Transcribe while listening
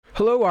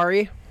Hello,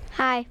 Ari.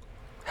 Hi.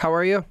 How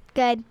are you?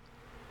 Good.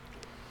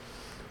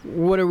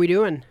 What are we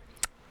doing?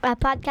 A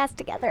podcast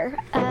together.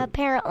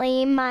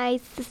 Apparently, my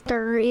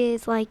sister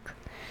is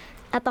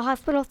at the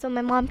hospital, so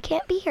my mom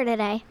can't be here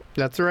today.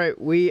 That's right.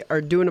 We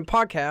are doing a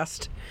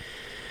podcast.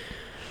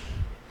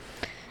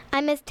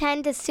 I'm his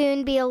 10 to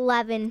soon be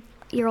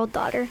 11-year-old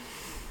daughter.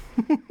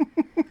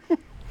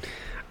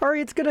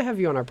 Ari, it's good to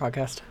have you on our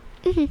podcast.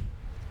 Good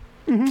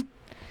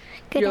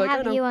You're to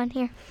have you on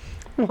here.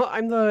 Well,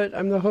 I'm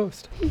the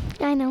host.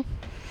 I know.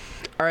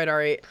 All right,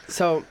 Ari.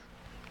 So,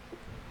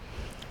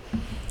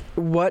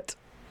 what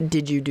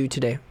did you do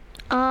today?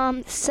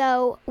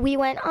 So we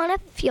went on a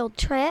field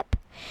trip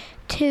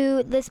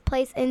to this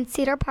place in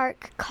Cedar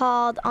Park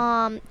called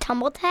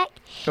Tumble Tech.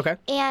 Okay.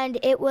 And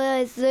it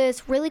was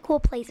this really cool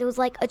place. It was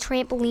like a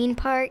trampoline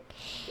park.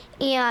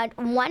 And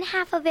one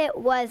half of it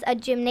was a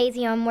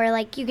gymnasium where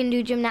you can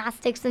do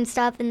gymnastics and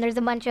stuff. And there's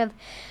a bunch of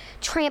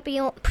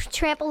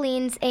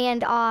trampolines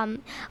and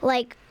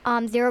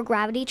zero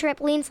gravity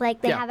trampolines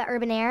they have at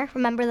Urban Air.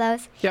 Remember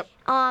those? Yep.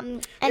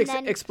 And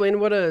then explain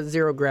what a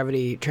zero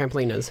gravity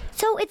trampoline is.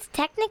 so it's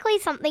technically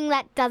something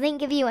that doesn't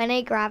give you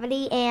any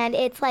gravity, and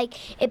it's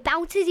it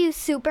bounces you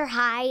super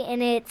high,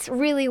 and it's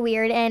really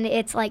weird, and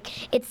it's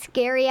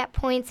scary at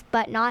points,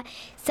 but not.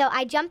 So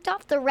I jumped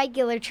off the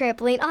regular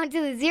trampoline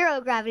onto the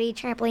zero gravity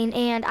trampoline,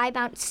 and I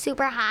bounced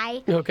super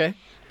high. Okay.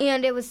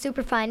 And it was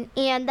super fun.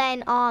 And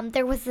then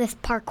there was this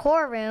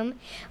parkour room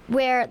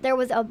where there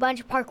was a bunch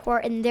of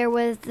parkour, and there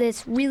was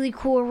this really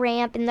cool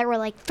ramp, and there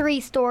were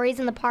 3 stories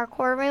in the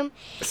parkour room.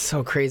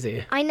 So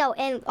crazy. I know.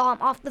 And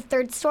off the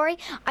 3rd story,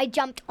 I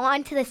jumped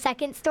onto the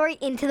 2nd story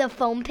into the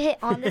foam pit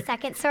on the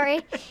 2nd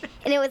story,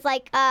 and it was a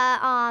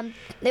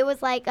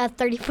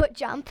 30-foot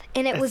jump,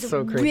 and it was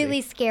so crazy.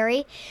 Really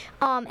scary.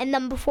 And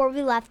then before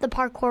we left the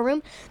parkour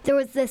room, there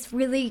was this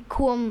really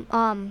cool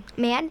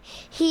man.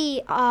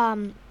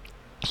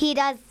 He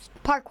does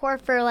parkour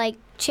for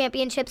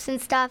championships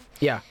and stuff.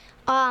 Yeah.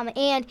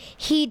 And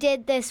he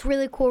did this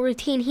really cool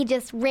routine. He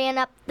just ran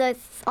up the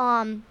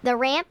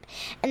ramp,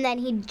 and then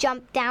he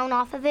jumped down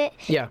off of it.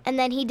 Yeah. And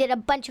then he did a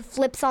bunch of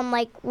flips on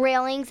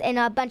railings and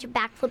a bunch of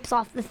backflips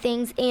off the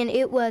things, and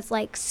it was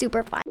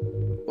super fun.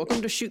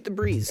 Welcome to Shoot the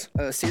Breeze,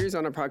 a series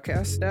on our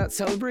podcast that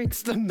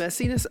celebrates the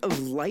messiness of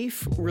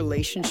life,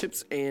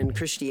 relationships, and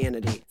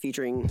Christianity,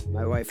 featuring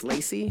my wife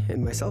Lacey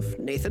and myself,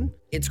 Nathan.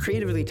 It's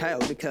creatively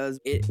titled because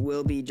it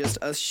will be just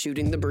us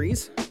shooting the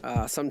breeze,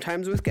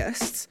 sometimes with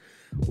guests,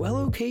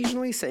 while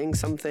occasionally saying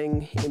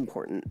something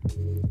important.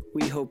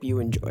 We hope you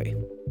enjoy.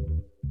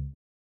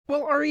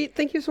 Well, Ari,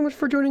 thank you so much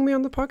for joining me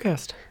on the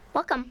podcast.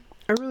 Welcome.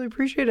 I really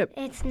appreciate it.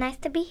 It's nice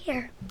to be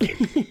here.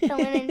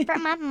 Filling in for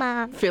my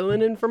mom.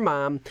 Filling in for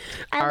Mom.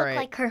 I look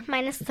like her,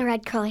 minus the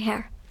red curly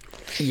hair.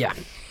 Yeah.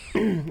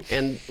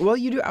 And, well,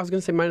 you do. I was going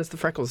to say minus the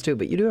freckles, too,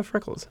 but you do have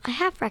freckles. I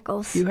have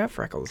freckles. You have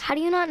freckles. How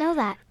do you not know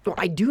that? Well,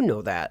 I do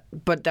know that,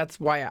 but that's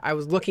why I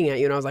was looking at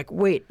you, and I was like,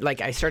 wait,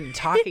 I started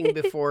talking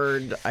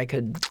before I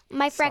could...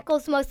 My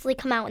freckles mostly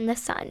come out in the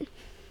sun.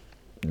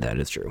 That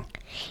is true.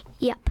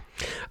 Yep.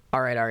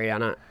 All right,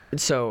 Ariana.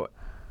 So,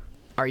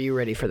 are you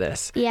ready for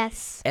this?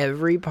 Yes.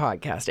 Every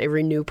podcast,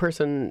 every new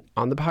person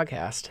on the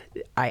podcast,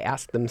 I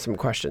ask them some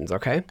questions,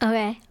 okay?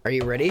 Okay. Are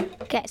you ready?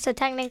 Okay, so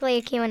technically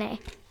a Q&A.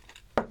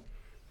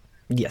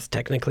 Yes,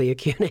 technically a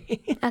Q&A.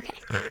 Okay.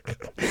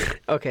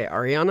 Okay,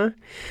 Ariana,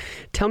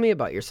 tell me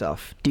about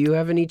yourself. Do you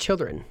have any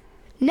children?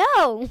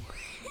 No.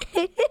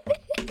 I'm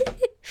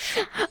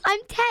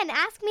 10.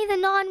 Ask me the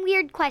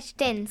non-weird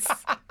questions.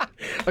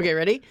 Okay,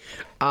 ready?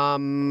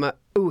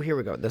 Here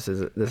we go. This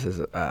is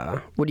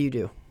what do you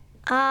do?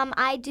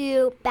 I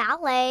do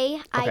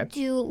ballet. Okay. I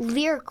do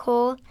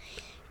lyrical,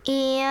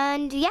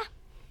 and yeah.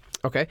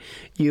 Okay.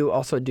 You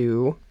also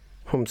do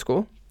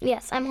homeschool,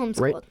 Yes, I'm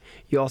homeschooled. right?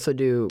 You also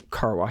do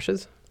car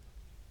washes.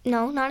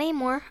 No, not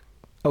anymore.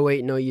 Oh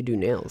wait, no, you do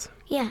nails.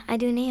 Yeah, I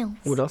do nails.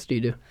 What else do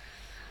you do?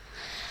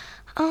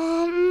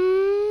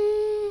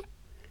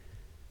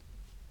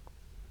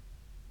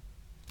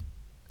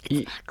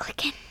 It's not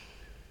clicking.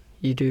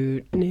 You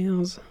do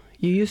nails.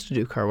 You used to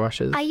do car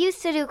washes. I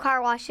used to do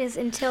car washes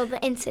until the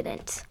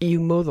incident. You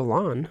mow the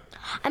lawn.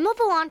 I mow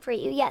the lawn for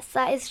you. Yes,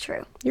 that is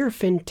true. You're a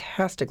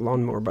fantastic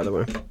lawnmower, by the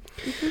way.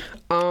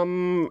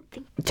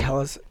 Tell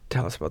us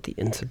about the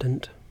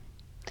incident.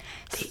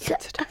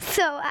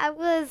 So I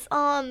was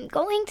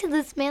going to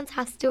this man's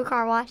house to do a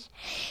car wash.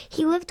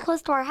 He lived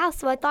close to our house,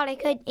 so I thought I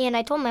could, and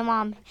I told my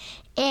mom.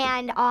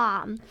 And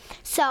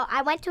so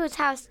I went to his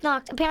house,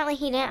 knocked. Apparently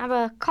he didn't have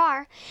a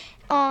car.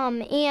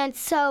 And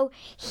so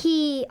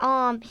he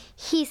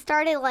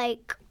started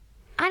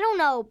I don't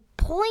know,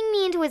 pulling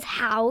me into his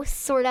house,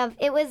 sort of.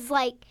 It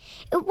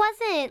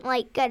wasn't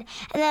good.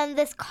 And then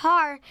this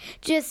car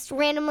just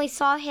randomly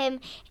saw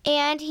him,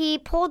 and he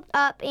pulled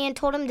up and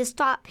told him to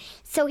stop.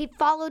 So he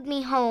followed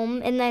me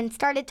home and then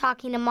started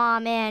talking to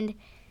Mom and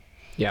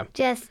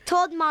just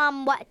told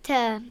Mom what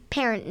to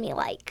parent me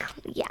like.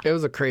 Yeah. It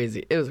was a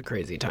crazy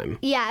time.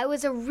 Yeah, it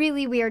was a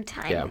really weird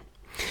time. Yeah.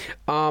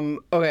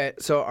 Okay,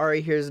 so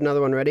Ari, here's another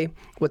one. Ready?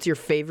 What's your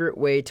favorite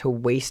way to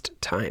waste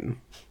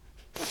time?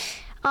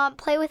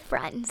 Play with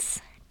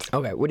friends.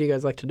 Okay, what do you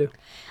guys like to do?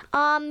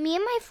 Me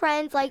and my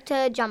friends like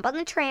to jump on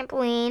the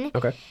trampoline.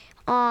 Okay.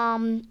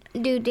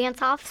 Do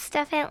dance-offs,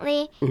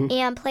 definitely,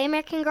 and play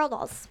American Girl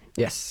dolls.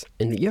 Yes,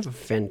 and you have a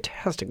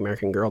fantastic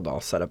American Girl doll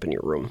set up in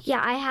your room.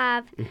 Yeah, I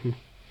have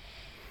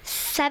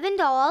 7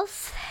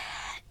 dolls.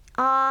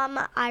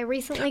 I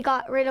recently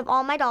got rid of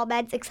all my doll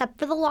beds except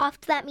for the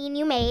loft that me and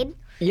you made.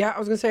 Yeah, I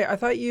was gonna say, I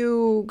thought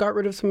you got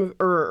rid of some of,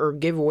 or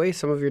gave away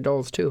some of your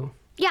dolls too.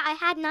 Yeah, I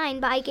had 9,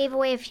 but I gave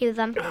away a few of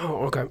them.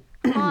 Oh, okay.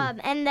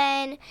 And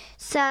then,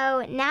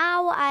 so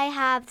now I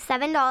have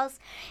 7 dolls.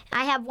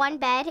 I have 1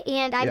 bed,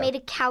 and I made a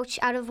couch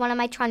out of one of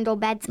my trundle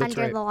beds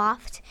under the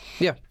loft.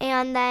 Yeah.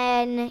 And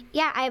then,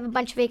 I have a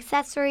bunch of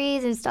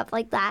accessories and stuff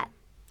like that.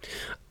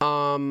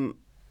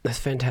 That's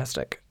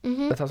fantastic.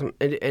 That's awesome.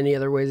 Any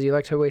other ways you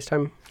like to waste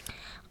time?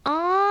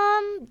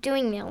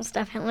 Doing meals,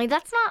 definitely.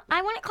 That's not,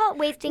 I wouldn't call it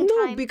wasting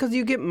No, time. because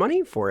you get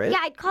money for it. Yeah,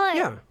 I'd call it,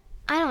 Yeah.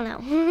 I don't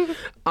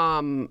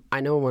know.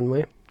 I know one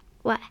way.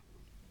 What?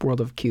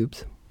 World of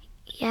Cubes.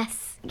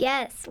 Yes,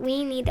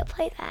 we need to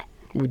play that.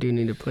 We do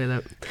need to play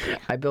that. Yeah.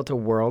 I built a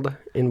world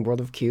in World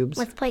of Cubes.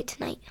 Let's play it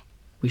tonight.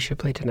 We should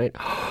play tonight.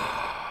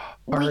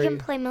 We can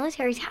play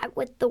military tag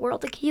with the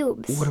World of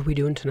Cubes. What are we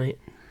doing tonight?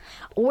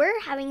 We're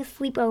having a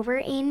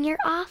sleepover in your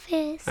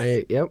office.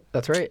 Yep,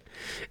 that's right.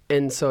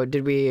 And so,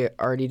 did we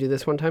already do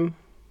this one time?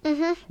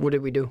 What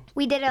did we do?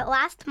 We did it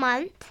last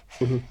month.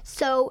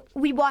 So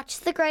we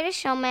watched The Greatest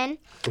Showman,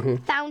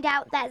 found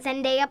out that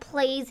Zendaya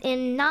plays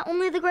in not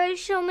only The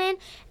Greatest Showman,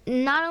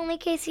 not only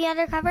Casey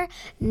Undercover,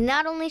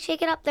 not only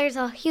Shake It Up. There's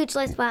a huge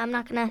list, but I'm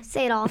not going to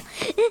say it all.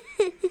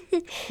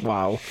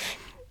 Wow.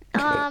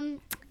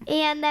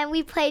 And then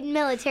we played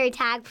military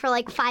tag for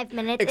like 5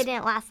 minutes. It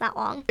didn't last that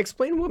long.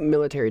 Explain what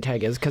military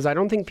tag is, because I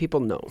don't think people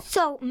know.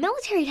 So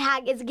military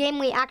tag is a game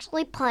we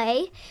actually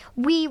play.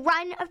 We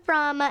run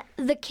from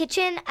the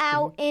kitchen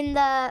out in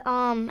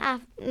the,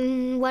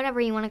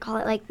 whatever you want to call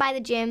it, like by the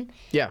gym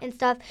and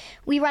stuff.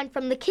 We run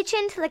from the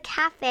kitchen to the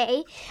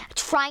cafe,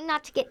 trying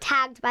not to get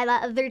tagged by the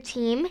other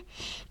team.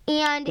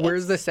 And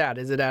where's this at?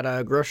 Is it at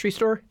a grocery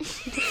store?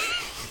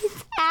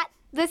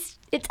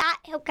 It's at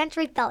Hill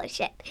Country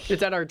Fellowship.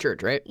 It's at our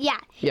church, right? Yeah.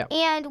 Yeah.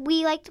 And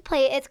we like to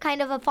play it. It's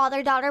kind of a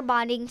father-daughter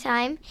bonding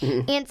time.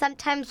 And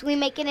sometimes we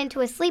make it into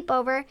a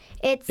sleepover.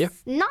 It's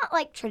not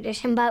like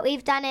tradition, but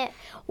we've done it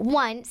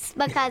once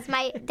because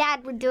my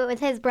dad would do it with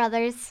his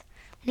brothers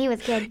when he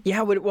was a kid.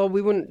 Yeah, well,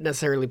 we wouldn't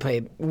necessarily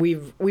play.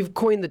 We've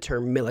coined the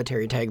term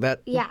military tag.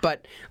 But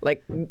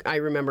like I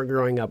remember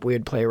growing up, we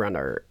would play around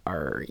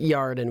our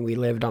yard, and we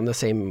lived on the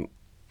same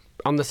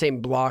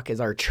block as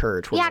our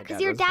church. Yeah,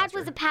 because your dad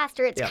was a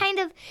pastor. It kind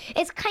of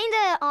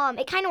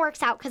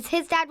works out because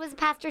his dad was a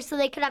pastor, so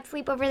they could have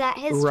sleepovers at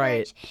his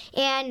church,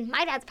 and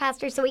my dad's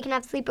pastor, so we can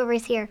have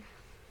sleepovers here.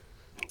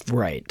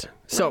 Right.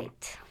 So,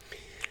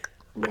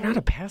 I'm not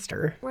a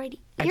pastor. Right.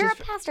 You're a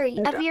pastor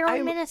of your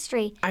own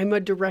ministry. I'm a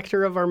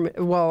director of our.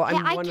 Well, I'm.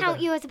 Yeah, I count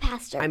you as a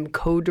pastor. I'm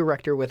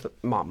co-director with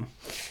Mom.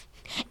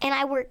 And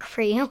I work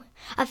for you.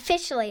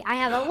 Officially, I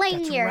have a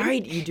lanyard. That's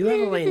right. You do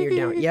have a lanyard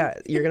now. Yeah,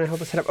 you're going to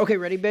help us set up. Okay,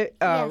 ready, yes.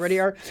 Ready,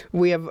 R?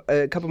 We have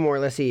a couple more.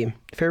 Let's see.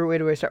 Favorite way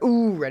to start?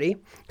 Ooh, ready?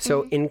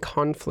 So, in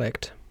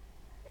conflict,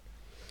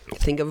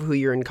 think of who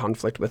you're in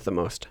conflict with the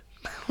most.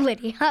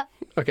 Lydia.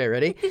 Okay,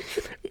 ready?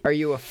 Are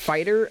you a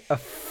fighter, a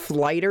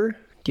flighter?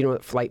 Do you know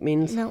what flight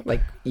means? No.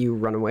 Like you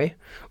run away?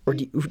 Or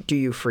do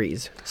you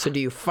freeze? So, do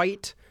you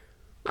fight,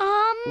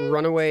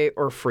 run away,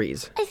 or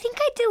freeze? I think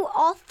I do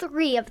all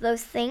 3 of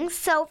those things.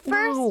 So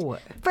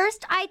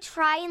first I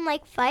try and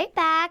fight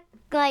back,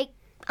 fight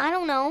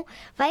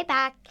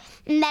back,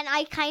 and then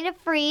I kind of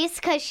freeze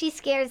because she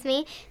scares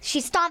me.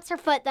 She stomps her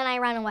foot, then I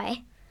run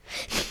away.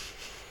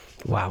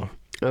 Wow.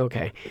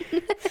 Okay.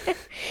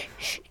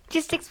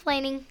 Just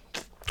explaining.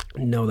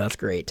 No, that's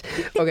great.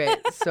 Okay,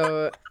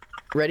 so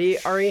ready,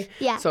 Ari?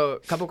 Yeah. So, a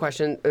couple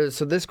questions.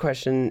 So, this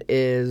question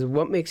is,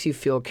 what makes you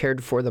feel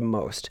cared for the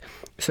most?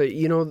 So,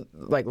 you know,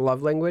 like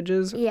love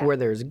languages, where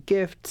there's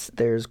gifts,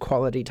 there's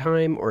quality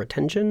time or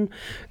attention,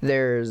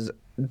 there's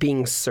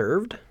being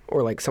served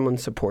or like someone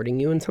supporting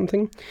you in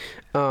something.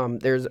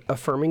 There's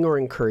affirming or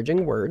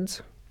encouraging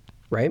words,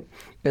 right?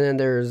 And then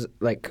there's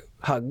like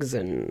hugs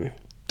and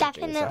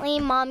definitely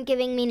Mom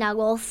giving me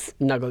nuggles.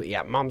 Nuggles,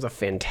 yeah, Mom's a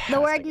fantastic.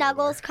 The word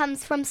nuggles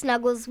comes from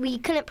snuggles. We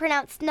couldn't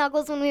pronounce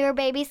snuggles when we were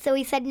babies, so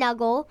we said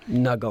nuggle.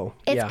 Nuggle,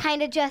 It's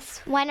kind of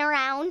just went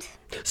around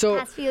the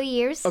past few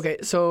years. Okay,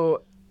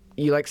 so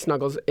you like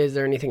snuggles. Is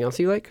there anything else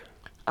you like?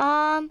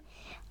 I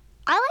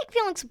like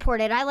feeling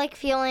supported. I like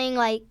feeling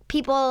like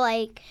people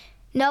like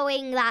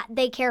knowing that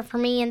they care for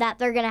me and that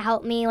they're going to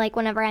help me like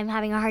whenever I'm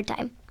having a hard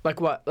time.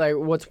 Like what? Like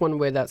what's one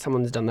way that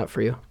someone's done that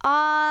for you?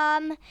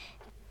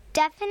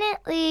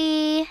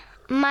 Definitely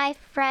my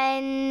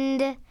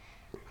friend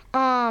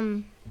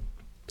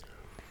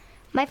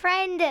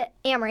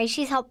Amory.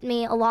 She's helped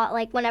me a lot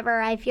like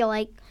whenever I feel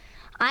like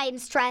I'm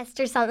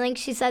stressed or something.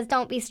 She says,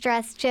 "Don't be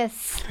stressed,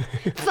 just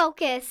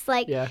focus."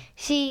 Like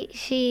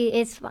she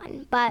is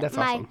fun. But that's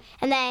awesome.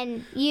 And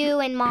then you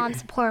and Mom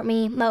support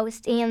me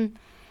most, and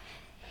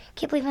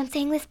can't believe I'm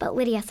saying this, but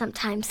Lydia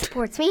sometimes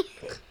supports me.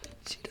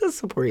 She does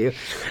support you.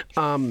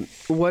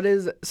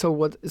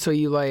 So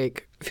you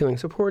like feeling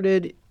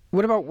supported?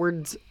 What about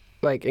words,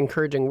 like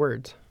encouraging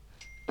words?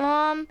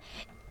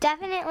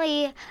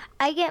 Definitely,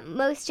 I get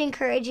most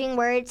encouraging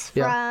words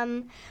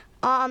from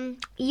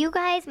you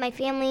guys, my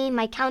family,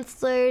 my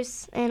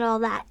counselors, and all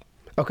that.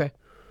 Okay.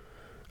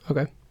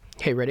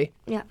 Hey, ready?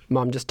 Yeah.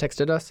 Mom just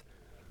texted us.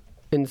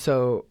 And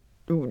so,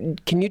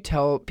 can you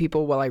tell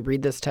people while I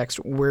read this text,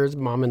 where's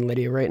Mom and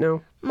Lydia right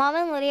now? Mom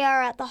and Lydia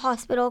are at the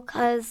hospital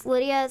because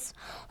Lydia's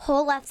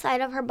whole left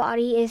side of her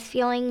body is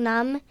feeling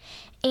numb.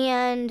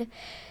 And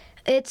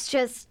it's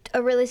just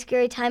a really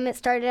scary time. It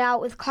started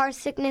out with car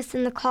sickness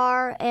in the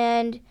car,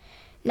 and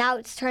now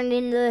it's turned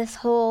into this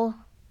whole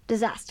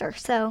disaster.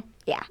 So,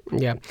 yeah.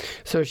 Yeah.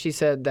 So she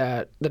said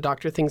that the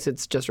doctor thinks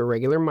it's just a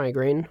regular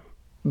migraine,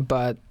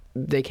 but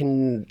they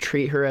can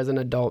treat her as an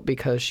adult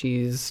because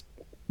she's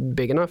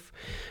big enough,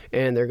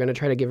 and they're going to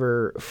try to give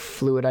her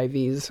fluid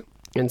IVs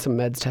and some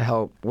meds to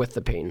help with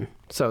the pain.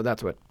 So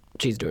that's what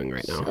she's doing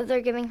right now. So they're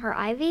giving her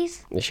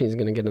IVs? She's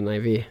going to get an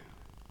IV.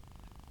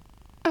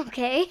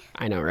 Okay.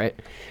 I know, right?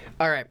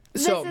 All right.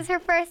 So this is her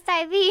first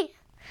IV.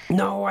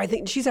 No, I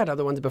think she's had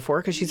other ones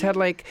before because she's had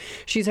like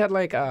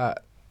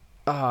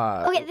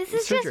Okay, this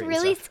is just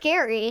really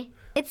scary.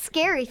 It's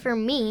scary for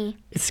me.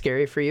 It's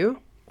scary for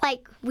you?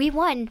 Like, we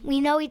won. We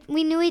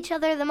knew each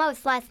other the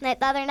most the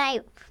other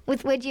night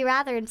with Would You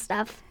Rather and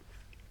stuff.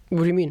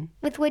 What do you mean?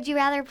 With Would You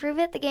Rather Prove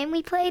It, the game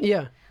we played?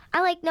 Yeah.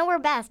 I know we're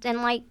best,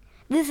 and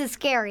this is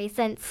scary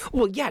since.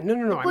 Well, yeah,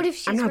 no. What if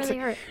she's really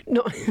hurt?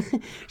 No,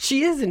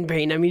 she is in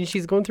pain. I mean,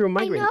 she's going through a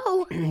migraine. I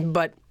know.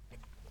 But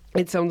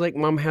it sounds like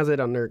Mom has it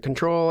under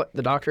control.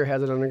 The doctor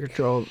has it under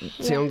control.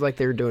 Yeah. Sounds like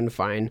they're doing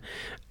fine.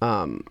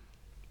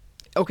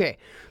 Okay,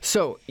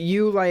 so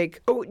you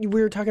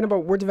we were talking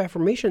about words of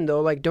affirmation,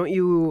 though. Don't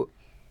you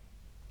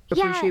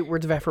appreciate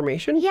words of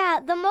affirmation? Yeah,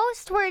 the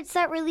most words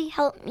that really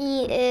help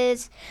me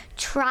is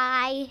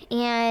try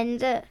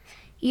and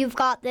you've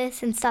got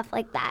this and stuff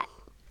like that.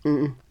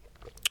 Mm-mm.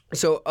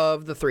 So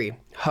of the three,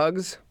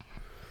 hugs,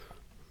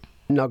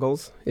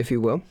 nuggles, if you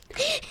will,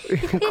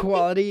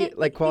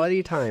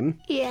 quality time.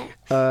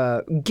 Yeah.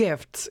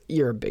 Gifts.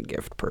 You're a big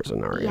gift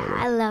person, aren't you? Yeah,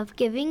 I love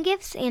giving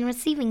gifts and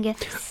receiving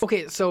gifts.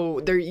 Okay,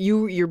 so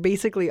you're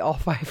basically all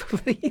five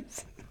of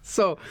these.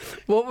 So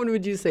what one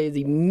would you say is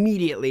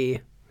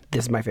immediately,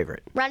 this is my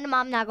favorite? Run to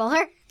Mom, snuggle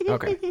her.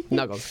 Okay,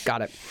 nuggles,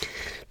 got it.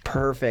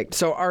 Perfect.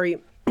 So Ari,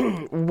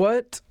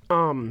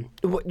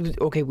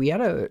 okay, we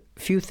had a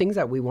few things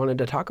that we wanted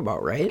to talk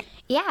about, right?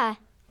 Yeah.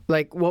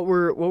 What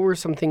were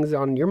some things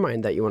on your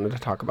mind that you wanted to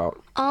talk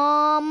about?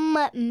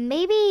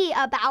 Maybe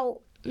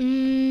about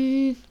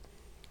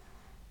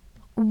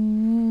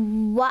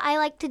what I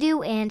like to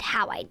do and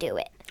how I do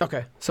it.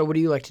 Okay, so what do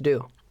you like to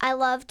do? I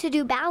love to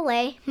do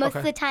ballet. Most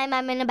of the time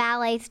I'm in a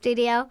ballet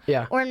studio.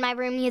 Yeah. Or in my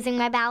room using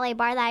my ballet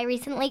bar that I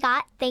recently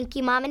got. Thank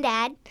you, Mom and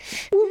Dad.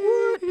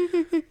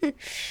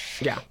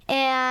 Yeah.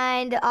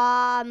 And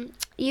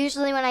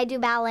usually when I do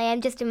ballet,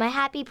 I'm just in my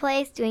happy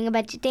place doing a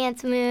bunch of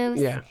dance moves.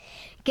 Yeah.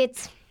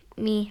 Gets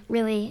me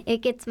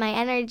it gets my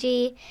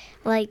energy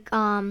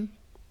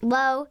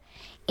low.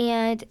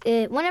 And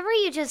whenever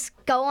you just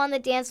go on the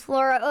dance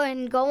floor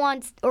and go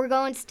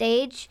on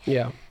stage.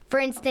 Yeah. For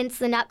instance,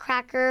 the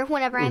Nutcracker,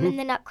 whenever I'm in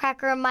the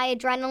Nutcracker, my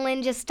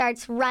adrenaline just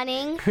starts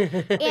running.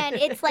 And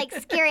it's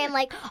scary. I'm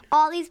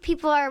all these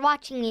people are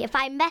watching me. If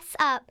I mess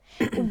up,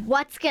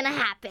 what's going to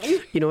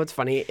happen? You know what's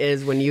funny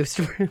is when you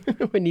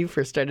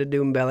first started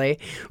doing ballet,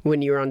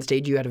 when you were on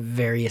stage, you had a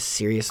very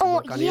serious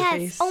look on your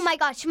face. Oh, my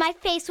gosh. My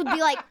face would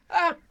be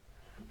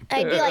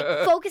I'd be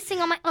focusing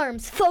on my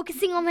arms,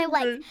 focusing on my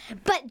legs.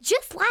 But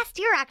just last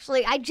year,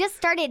 actually, I just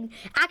started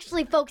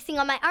actually focusing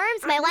on my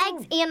arms, my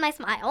legs, and my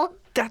smile.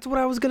 That's what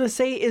I was gonna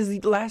say.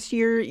 Is last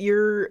year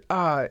your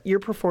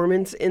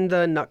performance in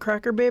the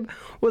Nutcracker, babe,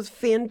 was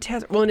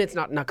fantastic. Well, and it's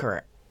not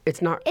Nutcracker. It's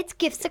not. It's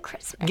Gifts of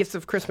Christmas. Gifts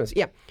of Christmas,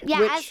 yeah.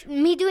 Yeah, as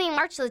me doing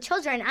March of the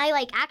Children,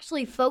 I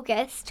actually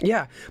focused.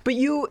 Yeah, but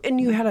you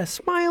had a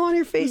smile on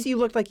your face. You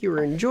looked like you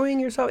were enjoying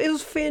yourself. It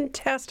was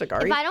fantastic,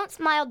 Ari. If I don't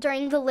smile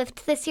during the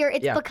lift this year,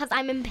 it's because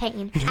I'm in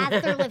pain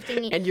as they're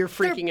lifting me. And you're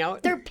freaking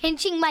out? They're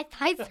pinching my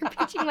thighs, they're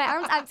pinching my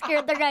arms. I'm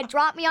scared they're going to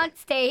drop me on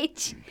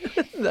stage.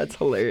 That's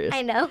hilarious.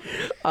 I know.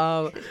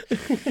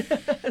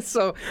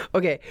 So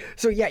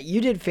yeah, you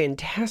did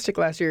fantastic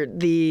last year.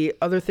 The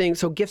other thing,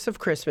 so Gifts of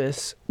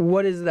Christmas,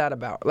 what is that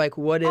about?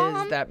 What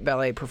is that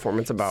ballet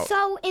performance about?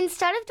 So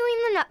instead of doing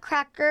the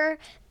Nutcracker,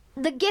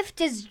 the gift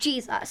is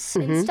Jesus.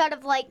 Instead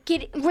of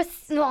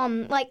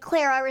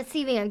Clara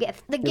receiving a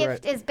gift, the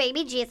gift is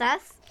baby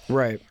Jesus.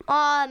 Right.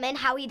 And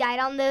how he died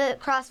on the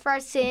cross for our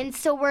sins.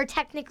 So we're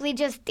technically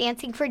just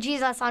dancing for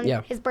Jesus on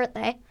his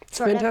birthday. It's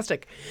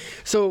fantastic.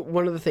 So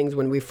one of the things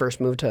when we first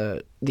moved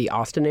to the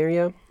Austin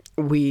area,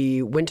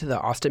 we went to the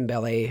Austin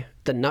Ballet,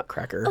 the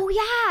Nutcracker. Oh,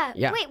 yeah.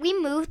 Yeah. Wait, we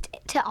moved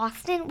to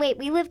Austin? Wait,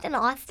 we lived in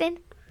Austin?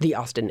 The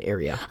Austin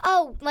area.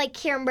 Oh,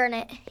 here in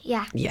Burnett.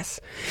 Yeah. Yes.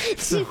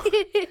 So,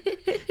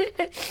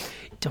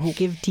 don't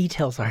give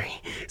details, Ari.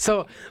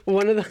 So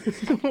one of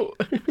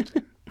the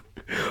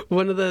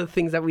one of the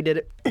things that we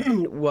did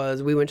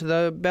was we went to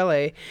the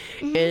ballet,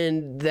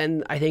 and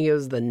then I think it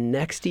was the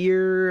next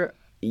year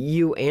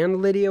you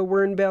and Lydia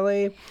were in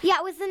ballet. Yeah,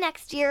 it was the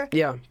next year.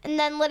 Yeah. And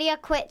then Lydia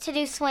quit to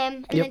do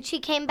swim, and then she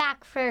came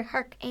back for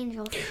her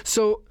Angels.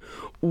 So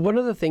one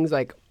of the things,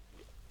 like,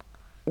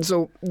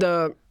 so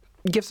the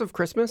Gifts of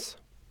Christmas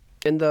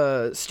in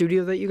the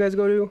studio that you guys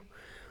go to,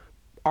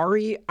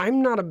 Ari,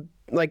 I'm not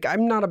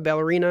a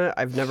ballerina.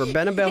 I've never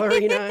been a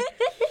ballerina.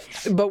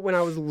 But when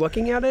I was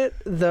looking at it,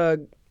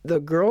 the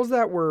girls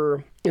that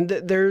were, and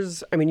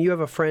there's, I mean, you have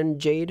a friend,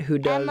 Jade, who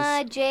does...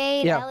 Emma,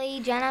 Jade,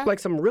 Ellie, Jenna. Like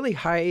some really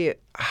high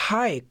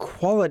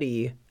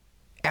quality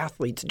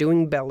athletes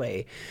doing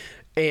ballet.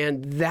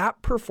 And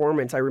that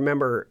performance, I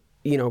remember,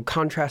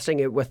 contrasting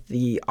it with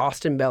the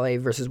Austin Ballet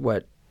versus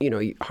what,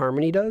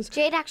 Harmony does.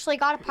 Jade actually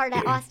got a part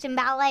at Austin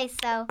Ballet,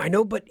 so... I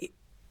know, but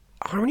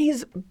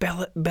Harmony's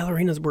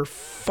ballerinas were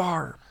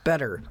far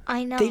better.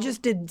 I know. They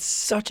just did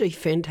such a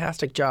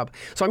fantastic job.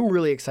 So I'm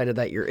really excited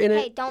that you're in it.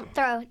 Hey, don't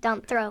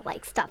throw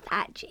like stuff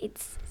at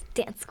Jade's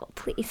dance school,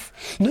 please.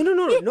 No.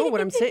 What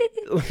I'm saying,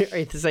 are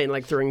you saying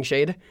like throwing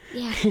shade?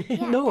 Yeah.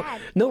 No.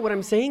 Dad. No. What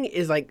I'm saying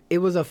is like it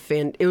was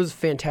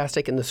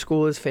fantastic, and the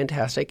school is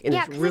fantastic, and Yeah,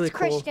 it's because really it's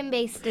cool. Christian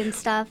based and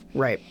stuff.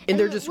 Right, and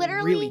they're just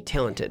literally, really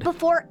talented.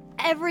 Before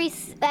every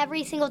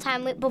single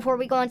time before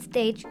we go on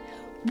stage,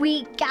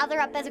 we gather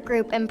up as a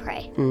group and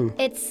pray.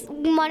 It's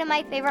one of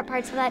my favorite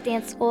parts of that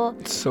dance school.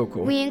 It's so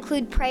cool. We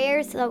include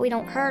prayers so that we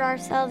don't hurt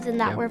ourselves and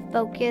that we're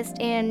focused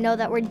and know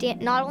that we're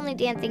not only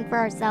dancing for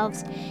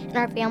ourselves and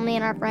our family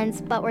and our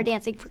friends, but we're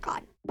dancing for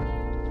God.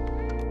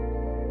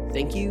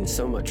 Thank you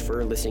so much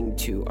for listening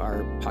to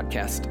our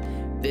podcast.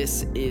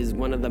 This is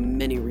one of the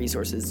many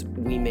resources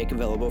we make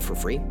available for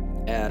free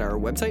at our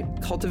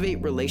website,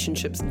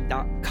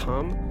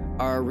 cultivaterelationships.com.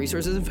 Our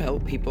resources have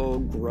helped people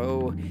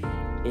grow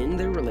in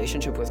their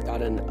relationship with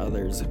God and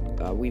others.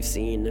 We've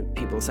seen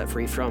people set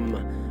free from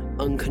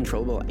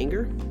uncontrollable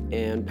anger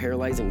and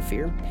paralyzing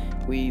fear.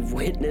 We've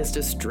witnessed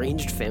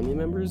estranged family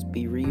members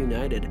be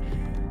reunited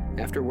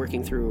after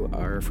working through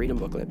our Freedom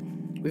Booklet.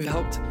 We've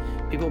helped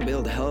people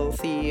build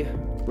healthy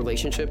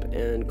relationship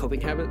and coping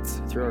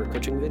habits through our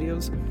coaching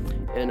videos.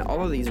 And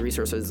all of these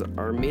resources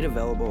are made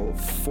available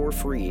for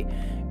free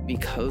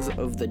because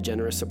of the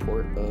generous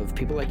support of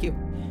people like you.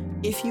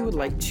 If you would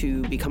like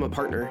to become a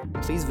partner,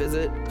 please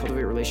visit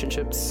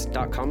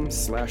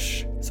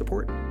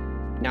cultivaterelationships.com/support.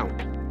 Now,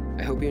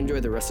 I hope you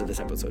enjoy the rest of this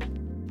episode.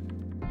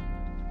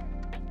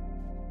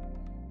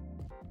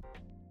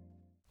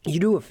 You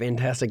do a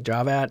fantastic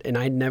job at, and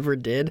I never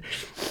did,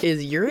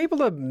 is you're able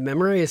to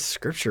memorize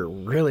scripture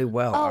really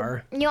well,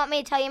 Ar. You want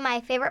me to tell you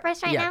my favorite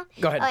verse right now?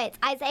 Go ahead. Okay, it's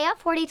Isaiah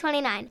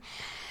 40:29.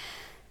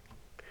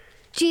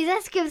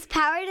 Jesus gives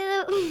power to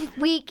the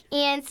weak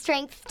and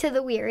strength to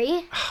the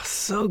weary. Oh,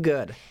 so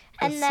good.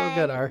 And That's then so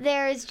good, Ar.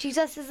 there's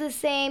Jesus is the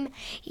same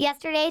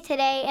yesterday,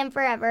 today, and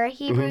forever.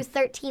 Hebrews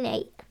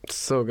 13:8.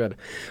 So good.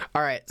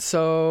 All right,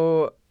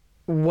 so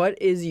what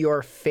is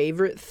your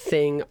favorite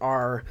thing,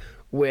 Ar,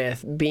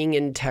 with being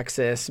in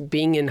Texas,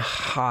 being in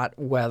hot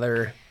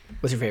weather?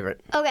 What's your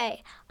favorite?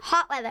 Okay,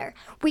 hot weather.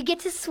 We get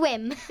to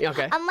swim.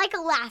 Okay. Unlike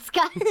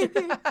Alaska.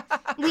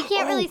 We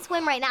can't really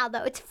swim right now,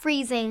 though. It's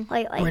freezing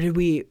lately. Where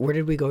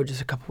did we go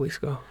just a couple weeks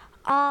ago?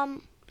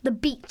 The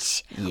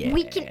beach.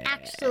 We can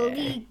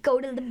actually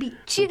go to the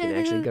beach. You can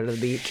actually go to the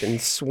beach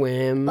and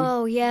swim.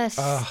 Oh, yes.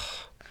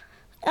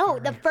 Oh,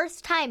 the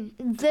first time,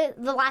 the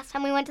last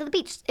time we went to the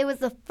beach, it was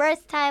the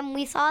first time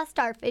we saw a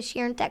starfish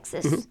here in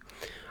Texas.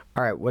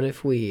 All right, what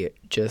if we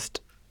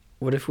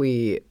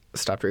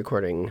stopped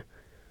recording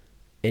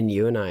and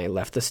you and I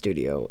left the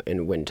studio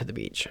and went to the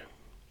beach?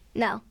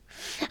 No.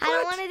 I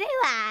don't want to do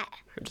that.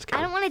 I'm just kidding.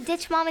 I don't want to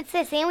ditch Mom and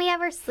Sis, and we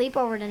have our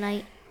sleepover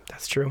tonight.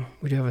 That's true.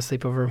 We do have a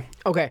sleepover.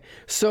 Okay,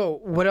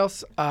 so what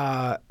else,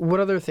 what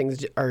other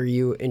things are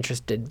you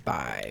interested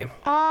by?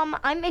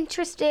 I'm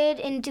interested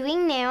in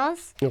doing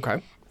nails.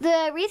 Okay.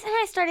 The reason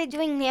I started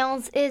doing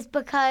nails is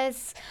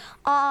because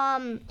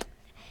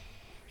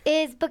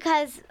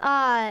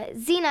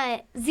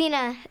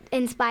Zena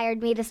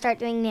inspired me to start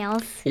doing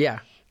nails. Yeah.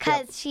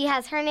 Because she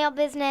has her nail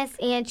business,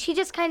 and she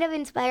just kind of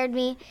inspired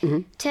me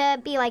to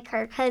be like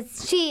her.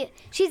 Because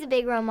she's a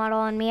big role model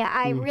on me.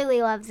 I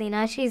really love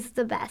Zena. She's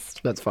the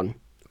best. That's fun.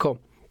 Cool.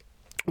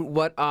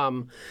 What?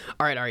 All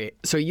right.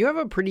 So you have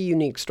a pretty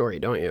unique story,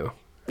 don't you?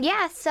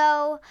 Yeah.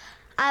 So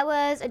I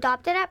was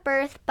adopted at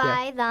birth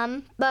by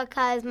them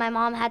because my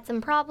mom had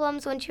some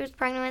problems when she was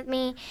pregnant with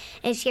me,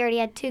 and she already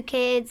had 2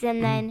 kids,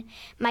 and then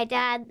my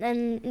dad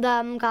and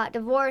them got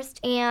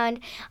divorced, and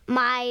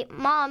my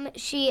mom,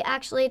 she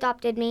actually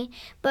adopted me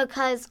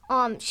because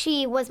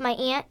she was my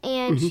aunt,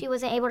 and she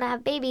wasn't able to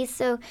have babies,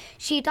 so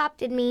she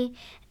adopted me.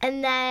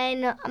 And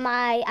then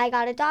I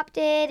got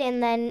adopted,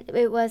 and then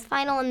it was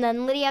final, and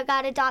then Lydia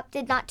got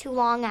adopted not too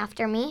long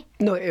after me.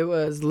 No, it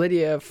was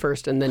Lydia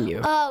first and then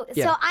you. Oh,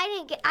 Yeah. so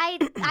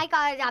I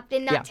got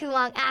adopted not too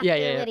long after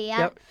Lydia.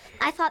 Yep.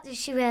 I thought that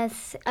she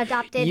was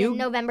adopted in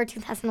November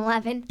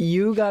 2011.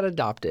 You got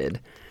adopted.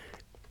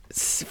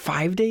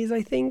 5 days,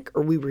 I think,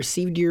 or we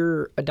received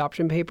your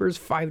adoption papers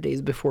 5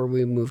 days before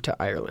we moved to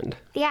Ireland.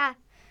 Yeah.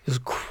 It was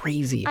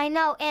crazy. I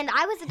know, and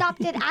I was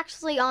adopted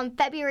actually on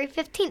February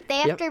 15th,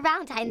 day after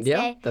Valentine's Day.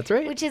 Yeah, that's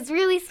right. Which is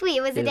really sweet.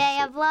 It was a day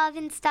of love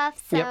and stuff,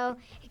 so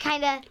it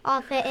kind of all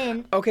fit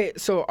in. Okay,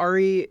 so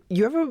Ari,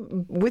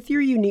 with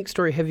your unique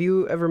story, have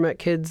you ever met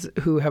kids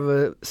who have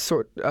a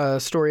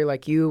story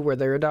like you where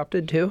they're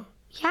adopted too?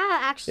 Yeah,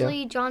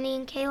 actually, Johnny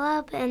and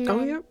Caleb, and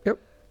then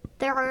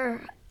there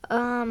are,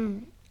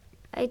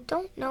 I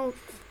don't know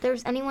if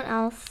there's anyone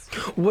else.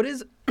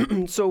 What's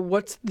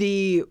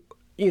the...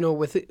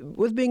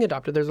 with being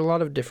adopted, there's a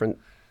lot of different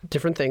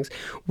things.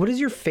 What is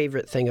your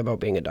favorite thing about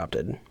being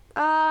adopted?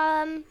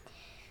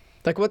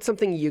 Like, what's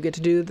something you get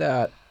to do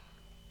that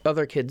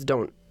other kids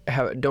don't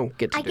get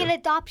to do? I get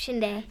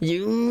adoption day.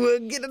 You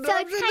get adoption day. So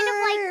it's kind of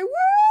like,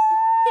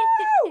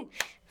 woo!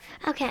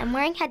 Okay, I'm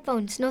wearing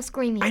headphones. No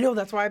screaming. I know,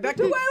 that's why I backed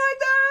away like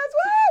this.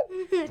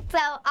 Woo! So,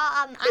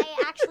 I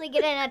actually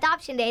get an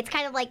adoption day. It's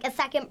kind of like a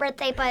second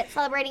birthday, but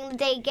celebrating the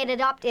day get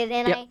adopted,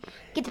 and I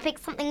get to pick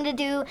something to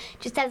do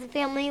just as a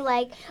family.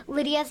 Like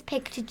Lydia's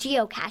picked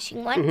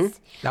geocaching once.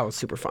 Mm-hmm. That was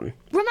super fun.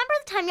 Remember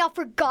the time y'all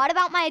forgot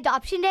about my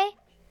adoption day,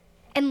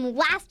 and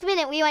last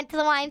minute we went to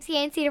the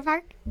YMCA in Cedar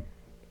Park?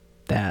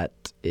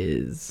 That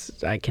is,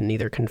 I can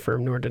neither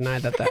confirm nor deny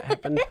that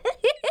happened.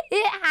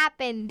 It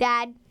happened,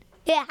 Dad.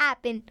 It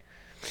happened.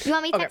 You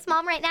want me to text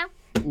Mom right now?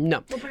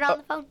 No. We'll put it on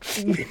the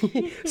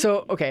phone.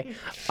 So, okay.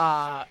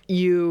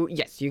 You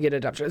get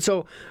adoption.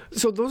 So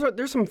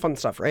there's some fun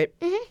stuff, right?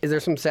 Mm-hmm. Is there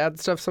some sad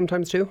stuff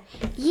sometimes too?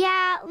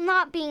 Yeah,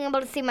 not being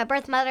able to see my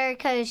birth mother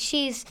because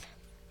she's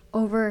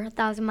over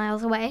 1,000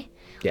 miles away.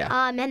 Yeah.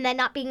 And then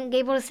not being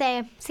able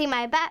to see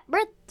my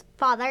birth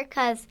father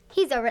because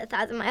he's over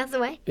 1,000 miles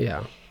away.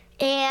 Yeah.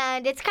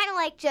 And it's kind of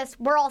like just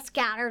we're all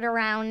scattered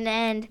around,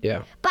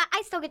 but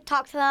I still get to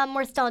talk to them.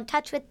 We're still in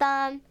touch with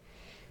them.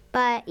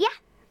 But yeah.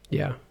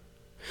 Yeah.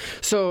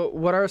 So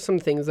what are some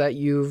things that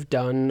you've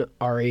done,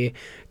 Ari,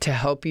 to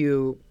help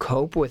you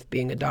cope with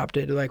being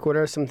adopted? Like, what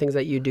are some things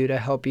that you do to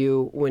help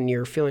you when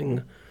you're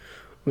feeling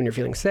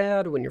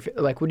sad, what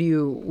do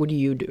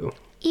you do?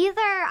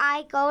 Either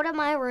I go to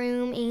my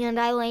room and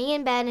I lay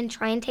in bed and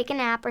try and take a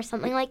nap or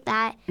something like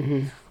that.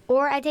 Mm-hmm.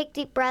 Or I take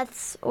deep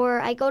breaths, or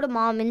I go to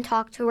Mom and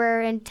talk to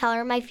her and tell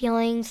her my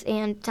feelings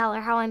and tell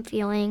her how I'm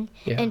feeling,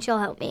 and she'll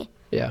help me.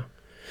 Yeah.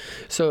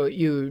 So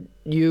you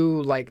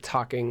like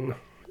talking,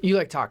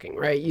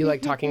 right? You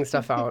like talking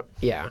stuff out.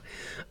 Yeah.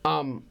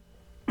 I'm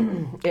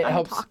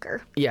a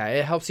talker. Yeah,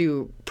 it helps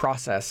you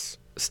process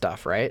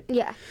stuff, right?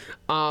 Yeah.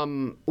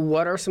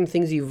 What are some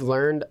things you've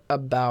learned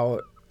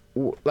about,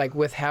 like,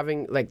 with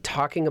having, like,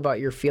 talking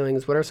about your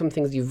feelings? What are some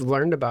things you've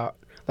learned about,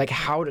 like,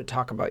 how to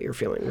talk about your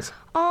feelings?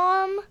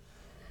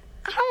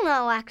 I don't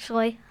know,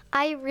 actually.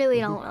 I really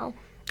don't know.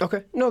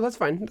 Okay. No, that's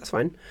fine. That's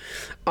fine.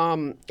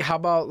 How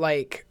about,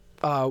 like,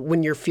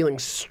 when you're feeling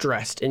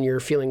stressed and you're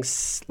feeling,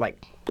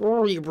 like,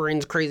 your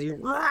brain's crazy.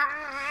 What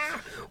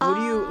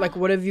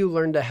have you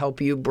learned to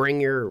help you bring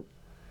your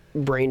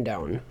brain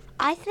down?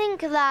 I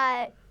think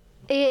that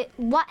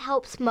what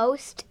helps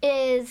most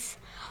is,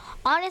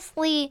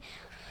 honestly,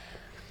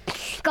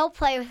 go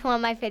play with one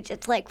of my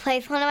fidgets. Like, play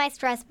with one of my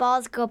stress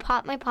balls, go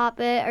pop my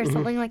pop-it, or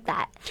something like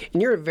that.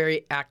 And you're a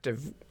very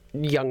active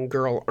young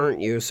girl,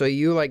 aren't you? So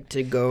you like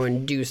to go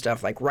and do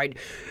stuff like ride.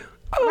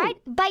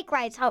 Bike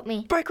rides help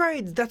me. Bike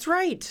rides, that's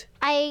right.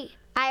 I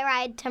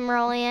ride to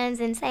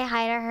Merlian's and say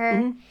hi to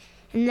her,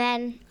 and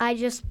then I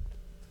just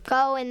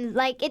go and,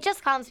 like, it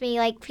just calms me.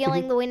 Like,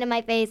 feeling the wind in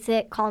my face,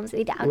 it calms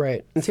me down.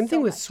 Right. And same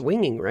thing with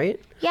swinging, right?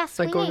 Yeah,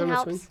 swinging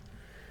helps.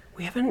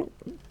 We haven't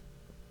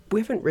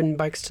ridden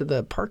bikes to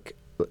the park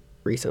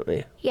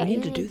recently. Yeah, we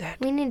need to do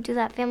that. We need to do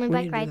that family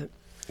bike ride.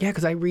 Yeah,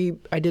 because I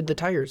did the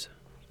tires.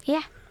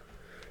 Yeah.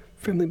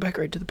 Family bike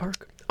ride to the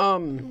park.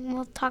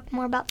 We'll talk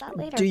more about that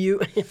later. Do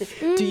you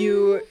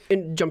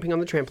jumping on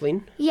the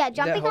trampoline? Yeah,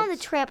 jumping on the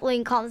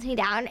trampoline calms me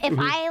down. If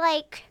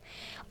I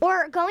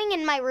or going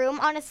in my room,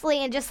 honestly,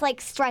 and just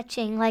like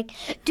stretching, like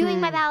doing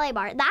my ballet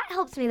bar, that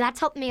helps me. That's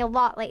helped me a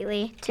lot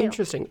lately too.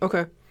 Interesting.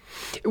 Okay.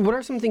 What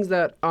are some things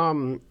that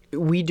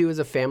we do as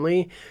a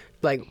family?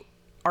 Like,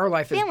 our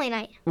life is family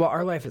night. Well,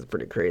 our life is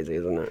pretty crazy,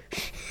 isn't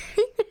it?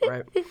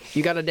 Right.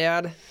 You got a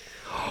dad?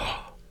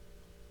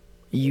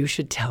 You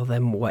should tell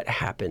them what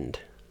happened.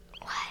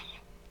 What?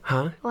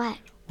 Huh? What?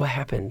 What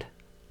happened?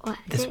 What?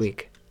 This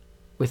week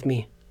with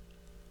me.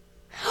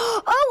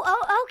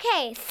 Oh,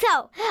 okay.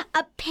 So,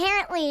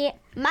 apparently,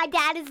 my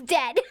dad is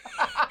dead.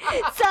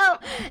 So,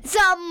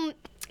 some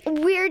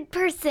weird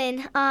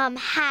person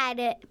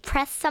had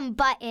pressed some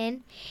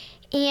button,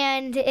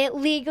 and it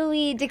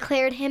legally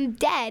declared him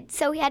dead.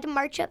 So we had to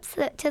march up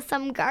to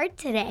some guard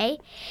today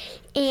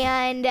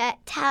and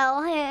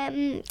tell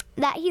him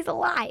that he's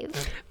alive.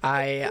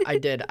 I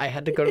did. I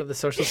had to go to the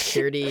Social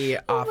Security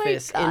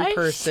office in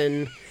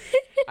person.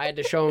 I had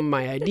to show them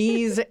my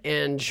IDs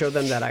and show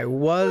them that I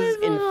was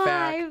in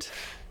fact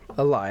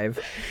alive.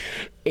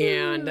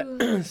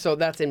 And so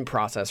that's in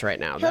process right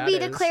now. He'll be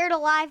declared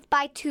alive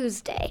by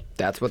Tuesday.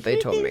 That's what they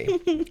told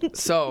me.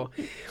 So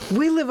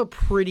we live a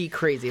pretty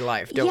crazy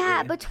life, don't we?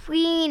 Yeah,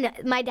 between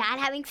my dad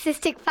having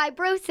cystic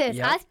fibrosis,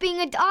 Yep. us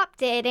being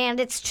adopted, and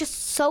it's just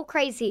so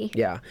crazy.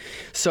 Yeah.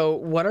 So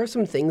what are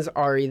some things,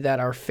 Ari, that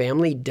our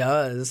family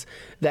does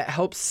that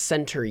helps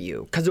center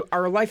you? Because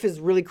our life is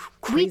really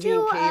crazy We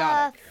do and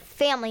chaotic. a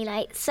family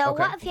night. So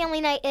Okay. what a family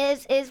night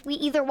is we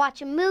either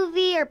watch a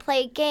movie or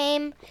play a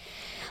game.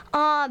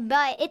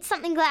 But it's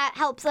something that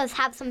helps us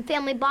have some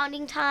family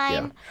bonding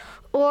time.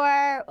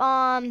 Or,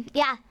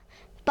 yeah.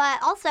 But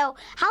also,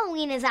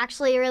 Halloween is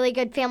actually a really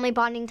good family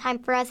bonding time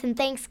for us, and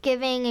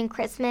Thanksgiving and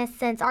Christmas,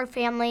 since our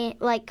family,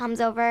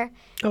 comes over.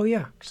 Oh,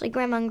 yeah. Actually,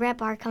 Grandma and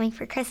Grandpa are coming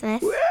for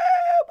Christmas. Woo, woo,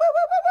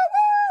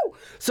 woo, woo, woo.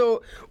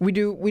 So we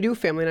do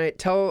family night.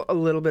 Tell a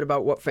little bit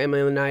about what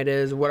family night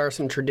is. What are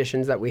some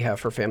traditions that we have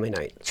for family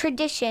night?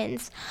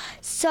 Traditions.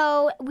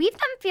 So we've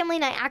done family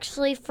night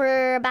actually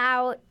for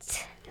about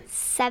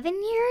 7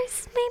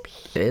 years,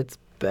 maybe. It's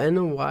been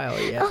a while,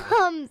 yeah.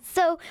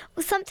 So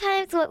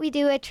sometimes what we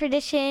do, a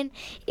tradition,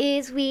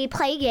 is we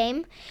play a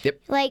game.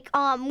 Yep.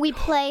 We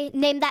play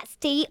Name That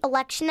State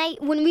election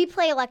night. When we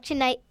play election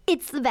night,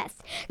 it's the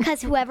best.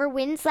 Because whoever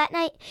wins that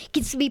night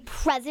gets to be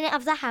president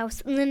of the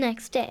house the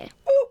next day.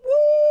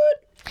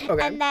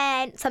 Okay. And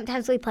then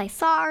sometimes we play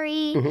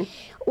Sorry,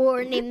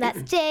 or Name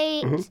That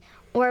State,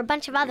 or a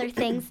bunch of other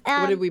things.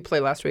 What did we play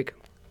last week?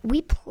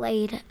 We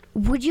played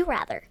Would You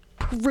Rather?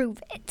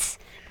 Prove It.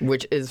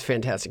 Which is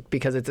fantastic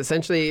because it's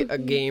essentially a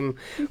game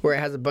where it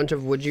has a bunch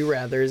of would you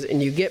rathers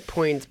and you get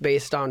points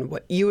based on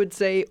what you would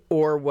say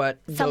or what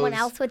Someone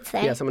else would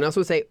say. Yeah, someone else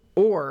would say,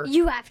 or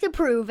You have to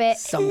prove it.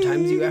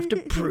 sometimes you have to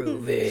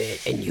prove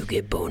it and you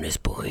get bonus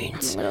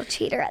points. I'm a little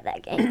cheater at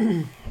that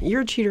game.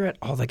 You're a cheater at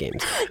all the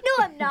games.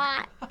 No, I'm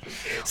not.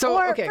 So,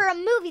 Or okay. for a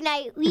movie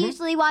night, we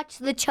usually watch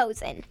The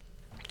Chosen.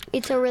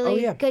 It's a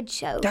really yeah. good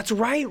show. That's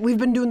right. We've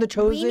been doing The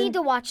Chosen. We need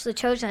to watch The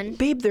Chosen.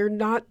 Babe, they're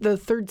not the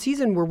third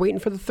season. We're waiting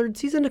for the third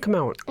season to come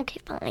out. Okay,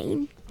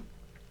 fine.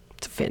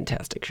 It's a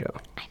fantastic show.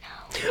 I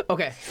know.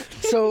 Okay.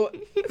 So,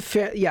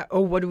 yeah.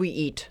 Oh, what do we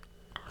eat?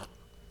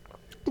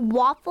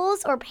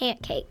 Waffles or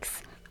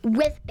pancakes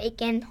with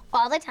bacon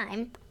all the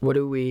time. What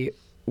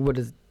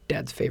is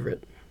Dad's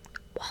favorite?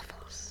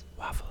 Waffles.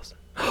 Waffles.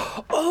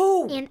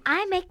 Oh! And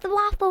I make the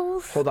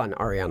waffles. Hold on,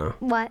 Ariana.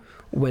 What?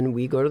 When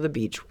we go to the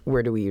beach,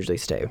 where do we usually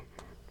stay?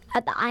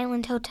 At the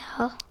Island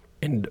Hotel.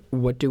 And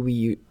what do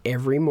we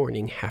every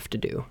morning have to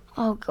do?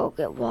 Oh, go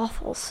get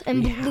waffles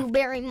and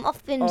blueberry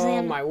muffins.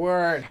 Oh, my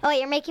word. Oh,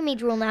 you're making me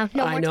drool now.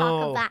 No I more talk of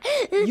know.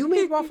 that. You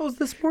made waffles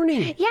this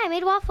morning. Yeah, I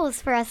made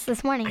waffles for us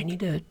this morning.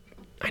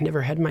 I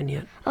never had mine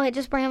yet. Okay,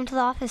 just bring them to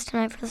the office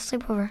tonight for the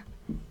sleepover.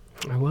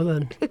 I will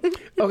then.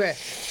 Okay,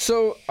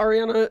 so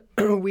Ariana,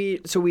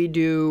 we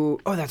do.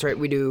 Oh, that's right.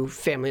 We do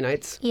family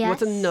nights. Yes.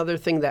 What's another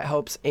thing that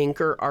helps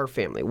anchor our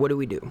family? What do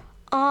we do?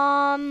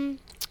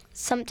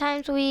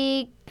 Sometimes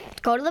we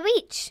go to the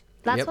beach.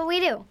 That's Yep. what we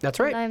do. That's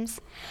right. Sometimes.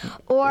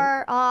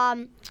 Or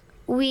I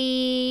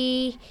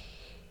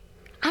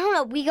don't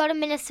know, we go to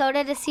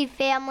Minnesota to see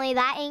family.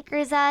 That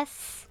anchors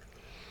us.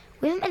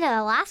 We haven't been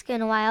to Alaska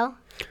in a while.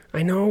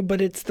 I know,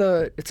 but it's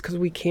because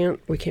we can't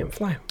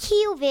fly.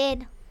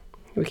 COVID.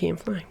 We can't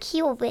fly.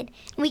 COVID.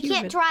 We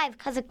can't drive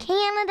because of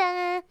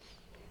Canada.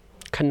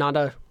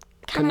 Canada.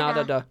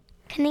 Canada.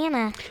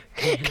 Canada.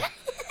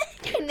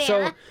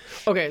 So,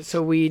 okay,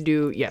 so we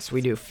do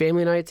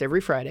family nights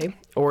every Friday,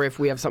 or if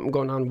we have something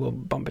going on, we'll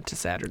bump it to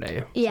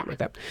Saturday. Yeah. Something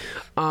like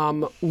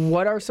that.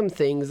 What are some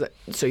things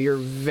so you're a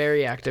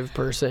very active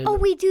person. Oh,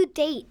 we do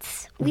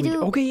dates. We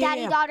do okay, yeah,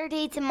 daddy-daughter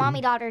dates and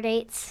mommy-daughter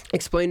dates.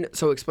 Explain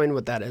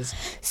what that is.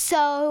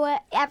 So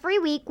every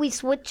week we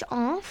switch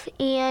off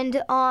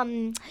and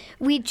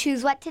we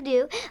choose what to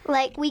do.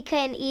 Like we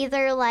can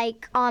either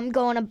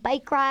go on a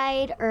bike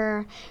ride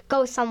or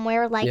go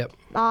somewhere Yep.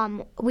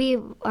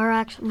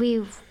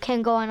 we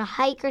can go on a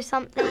hike or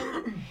something.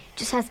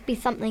 Just has to be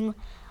something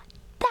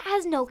that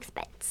has no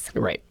expense.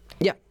 Right.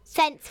 Yeah.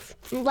 Since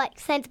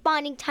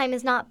bonding time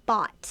is not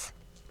bought.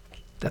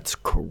 That's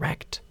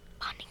correct.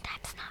 Bonding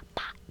time's not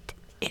bought.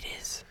 It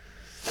is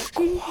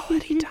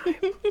quality time.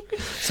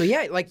 So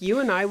yeah, like you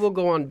and I will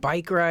go on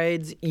bike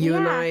rides. You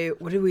and Yeah. I,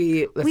 what do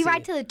we? Let's We see.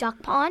 ride to the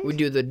duck pond. We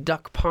do the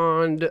duck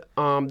pond.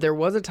 There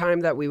was a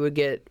time that we would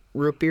get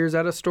root beers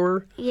at a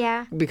store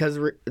Yeah. because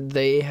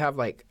they have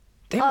like.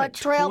 They have like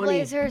 20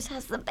 Trailblazers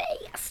has the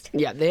best.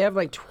 Yeah, they have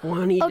like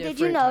 20 Oh, did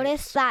you different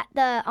notice that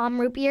the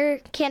root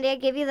beer candy I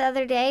gave you the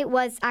other day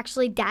was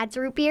actually Dad's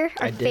root beer,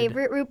 our I did.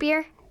 favorite root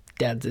beer?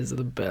 Dad's is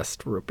the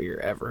best root beer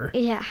ever.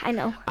 Yeah, I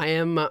know. I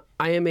am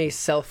a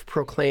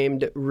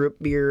self-proclaimed root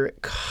beer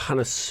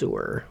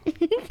connoisseur.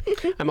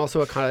 I'm also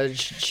a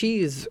cottage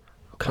cheese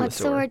What's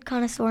the connoisseur. word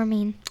connoisseur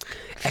mean?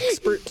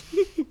 Expert,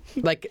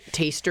 like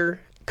taster,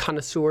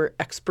 connoisseur,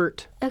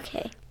 expert.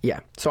 Okay.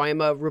 Yeah. So I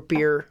am a root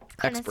beer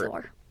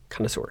expert.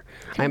 Connoisseur.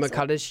 I am a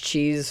cottage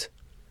cheese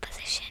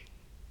Physician.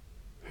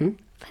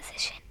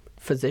 Physician.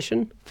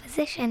 physician.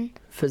 Physician.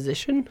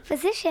 Physician?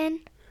 Physician.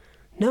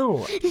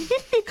 No.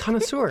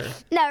 Connoisseur.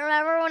 No,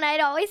 remember when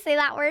I'd always say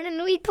that word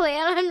and we'd play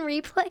it on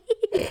replay?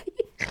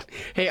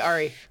 Hey,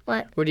 Ari.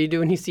 What? What do you do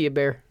when you see a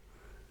bear?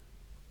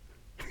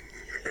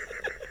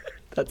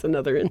 That's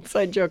another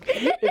inside joke.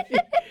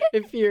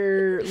 If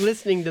you're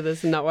listening to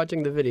this and not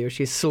watching the video,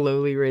 she's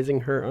slowly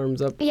raising her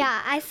arms up. Yeah,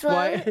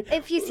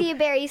 if you see a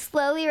bear, you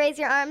slowly raise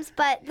your arms,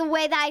 but the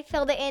way that I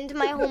filled it into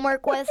my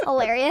homework was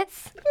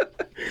hilarious.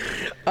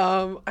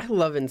 I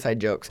love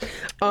inside jokes.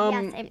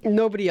 Yes,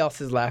 Nobody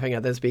else is laughing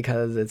at this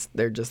because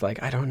they're just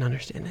like, I don't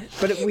understand it.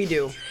 But we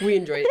do. We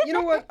enjoy it. You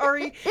know what,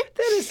 Ari?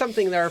 That is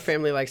something that our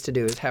family likes to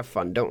do, is have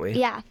fun, don't we?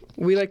 Yeah.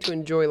 We like to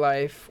enjoy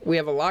life. We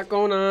have a lot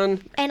going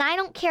on. And I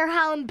don't care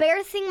how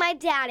embarrassing my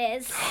dad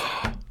is.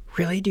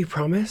 Really? Do you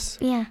promise?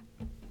 Yeah.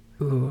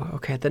 Ooh,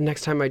 okay. The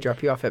next time I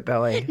drop you off at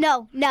ballet.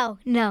 No. Not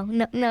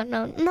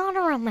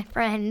around my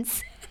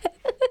friends.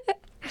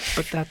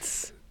 But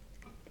that's...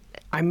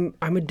 I'm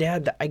a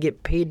dad that I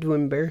get paid to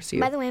embarrass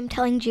you. By the way, I'm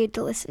telling Jade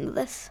to listen to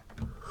this.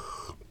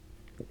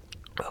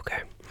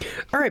 Okay.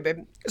 All right,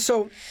 babe.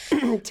 So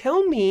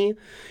tell me,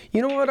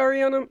 you know what,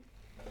 Ariana?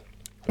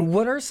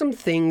 What are some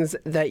things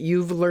that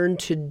you've learned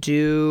to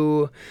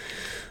do?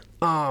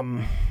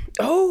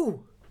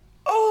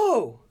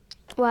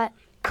 What?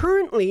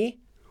 Currently,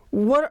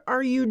 what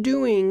are you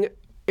doing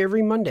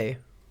every Monday?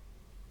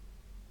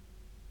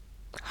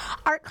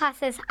 Art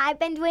classes. I've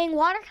been doing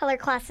watercolor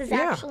classes,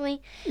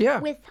 actually. Yeah.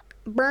 With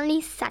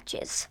Bernie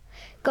Satches.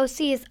 Go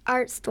see his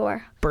art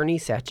store. Bernie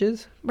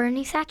Satches?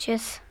 Bernie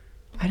Satches.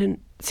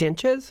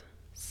 Sanchez?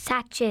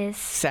 Satches.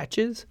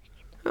 Satches?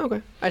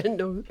 Okay. I didn't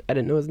know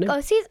his name. Go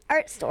see his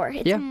art store.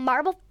 It's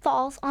Marble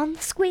Falls on the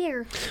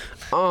Square.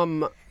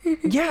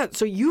 Yeah,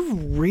 so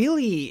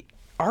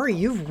Ari,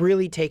 you've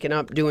really taken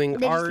up doing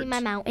art. Did you see my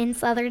mountains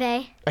the other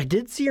day? I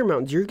did see your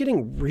mountains. You're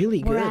getting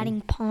really good. We're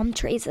adding palm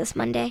trees this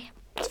Monday.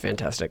 It's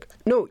fantastic.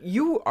 No,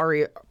 you,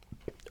 Ari,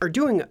 are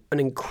doing an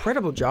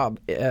incredible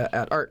job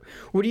at art.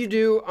 What do you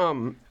do?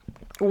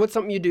 What's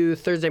something you do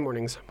Thursday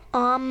mornings?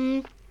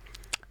 Thursday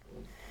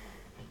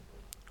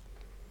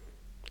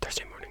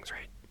mornings,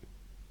 right?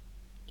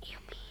 You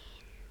mean...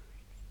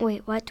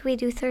 Wait, what do we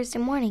do Thursday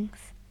mornings?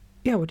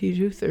 Yeah, what do you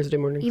do Thursday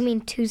mornings? You mean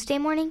Tuesday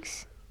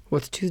mornings?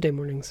 What's Tuesday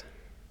mornings?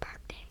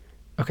 Park day.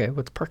 Okay,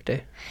 what's park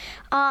day?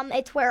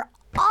 It's where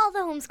all the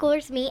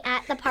homeschoolers meet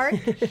at the park.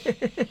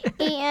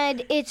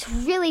 And it's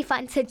really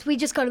fun since we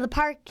just go to the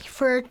park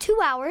for 2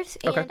 hours.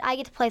 Okay. And I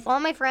get to play with all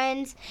my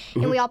friends.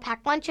 And we all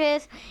pack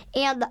lunches.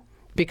 And...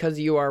 Because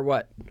you are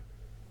what?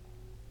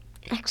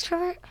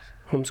 Extrovert?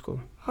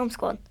 Homeschooled.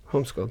 Homeschooled.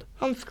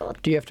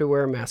 Do you have to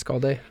wear a mask all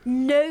day?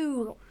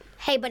 No.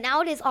 Hey, but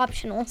now it is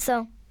optional,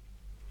 so...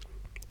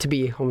 To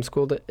be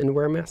homeschooled and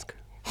wear a mask?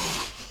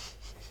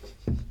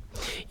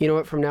 You know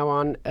what? From now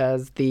on,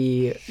 as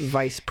the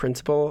vice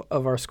principal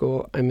of our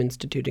school, I'm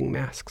instituting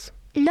masks.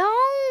 No.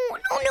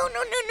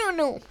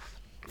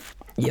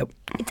 Yep.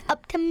 It's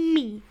up to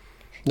me.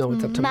 No,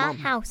 it's up to my Mom.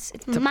 house.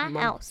 It's my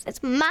house.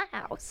 It's my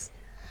house.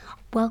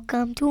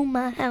 Welcome to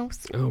my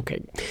house.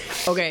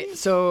 Okay,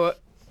 so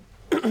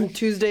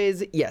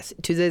Tuesdays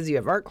you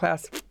have art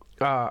class.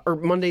 Or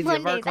Mondays you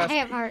have art class. I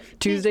have art.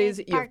 Tuesdays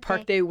you have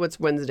park day. What's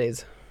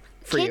Wednesdays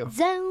for you? Kid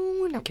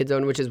Zone. Kid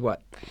Zone, which is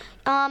what?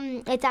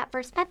 It's at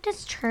First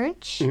Baptist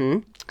Church.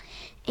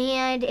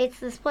 And it's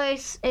this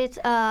place, it's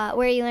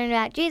where you learn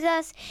about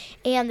Jesus,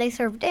 and they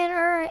serve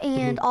dinner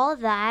and all of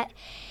that.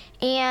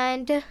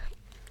 And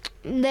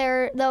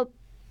the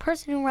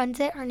person who runs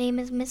it, her name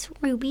is Miss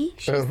Ruby.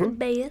 She's the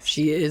best.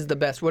 She is the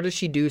best. What does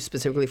she do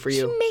specifically for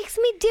you? She makes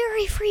me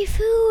dairy-free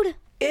food.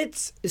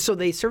 So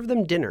they serve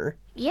them dinner.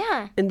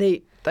 Yeah. And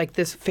they, like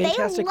this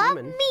fantastic They love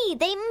woman. me.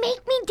 They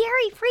make me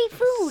dairy-free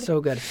food.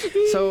 So good.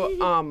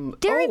 So,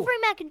 Dairy-free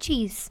mac and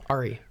cheese.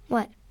 Ari.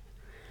 What?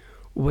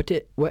 What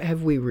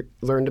have we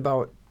learned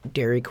about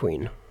Dairy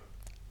Queen?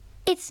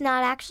 It's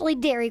not actually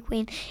Dairy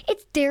Queen.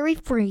 It's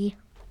dairy-free.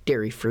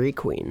 Dairy-free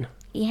Queen.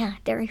 Yeah,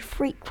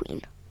 dairy-free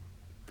queen.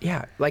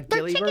 Yeah, like Their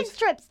dilly chicken bars?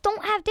 strips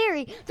don't have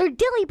dairy. Their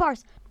dilly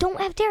bars don't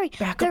have dairy.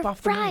 Back Their up off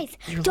the fries mic.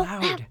 You're don't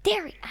loud. have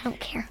dairy. I don't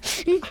care.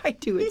 I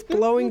do. It's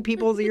blowing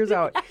people's ears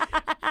out.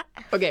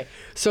 Okay,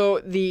 so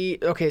Thursday.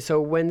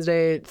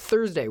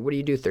 What do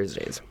you do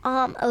Thursdays?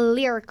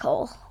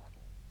 Lyrical.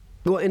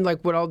 Well, and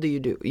like, what all do you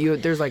do?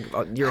 There's like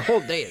your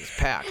whole day is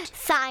packed.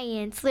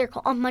 Science,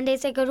 lyrical. On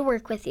Mondays, I go to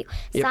work with you.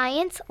 Yep.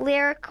 Science,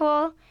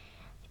 lyrical,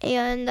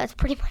 and that's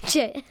pretty much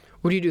it.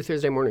 What do you do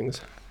Thursday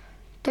mornings?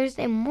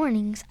 Thursday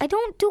mornings? I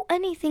don't do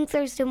anything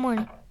Thursday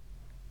morning.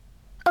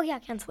 Oh, yeah,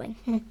 counseling.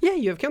 Yeah,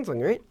 you have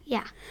counseling, right?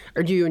 Yeah.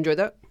 Or do you enjoy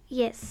that?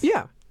 Yes.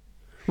 Yeah.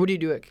 What do you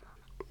do?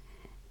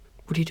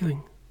 What are you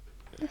doing?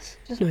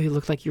 No, you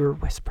look like you were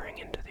whispering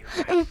into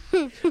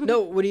the No,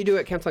 what do you do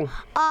at counseling?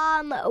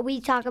 We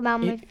talk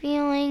about my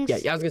feelings.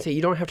 Yeah, I was gonna say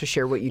you don't have to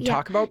share what you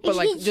talk about, but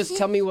like just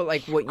tell me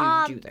what you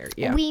do there.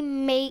 Yeah.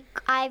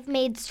 I've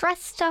made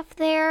stress stuff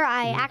there.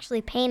 I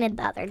actually painted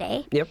the other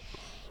day. Yep.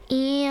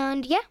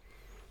 And yeah.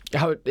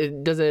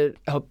 Does it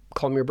help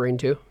calm your brain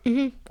too?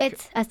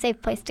 It's a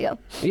safe place to go.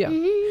 Yeah.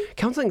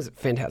 Counseling's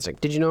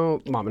fantastic. Did you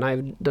know Mom and I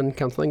have done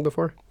counseling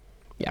before?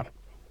 Yeah.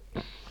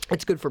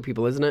 It's good for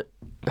people, isn't it?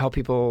 Help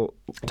people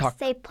talk.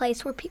 Safe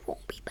place where people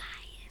won't be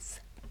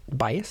biased.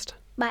 Biased?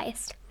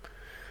 Biased.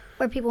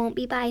 Where people won't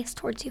be biased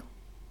towards you.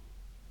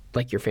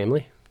 Like your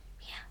family?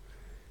 Yeah.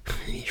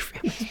 Your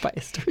family's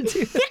biased towards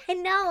you. I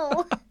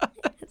know.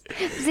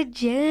 It's a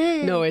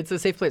joke. No, it's a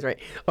safe place, right?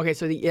 Okay,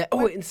 so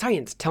in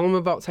science. Tell them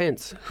about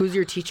science. Who's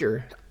your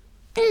teacher?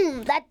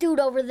 That dude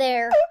over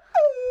there.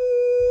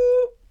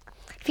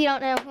 If you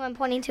don't know who I'm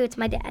pointing to, it's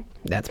my dad.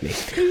 That's me.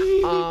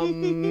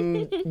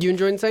 You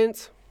enjoying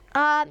science?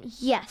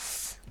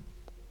 Yes.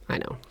 I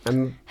know.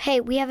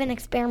 Hey, we have an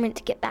experiment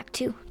to get back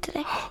to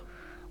today.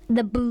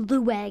 The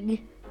blue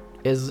egg.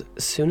 As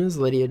soon as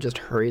Lydia just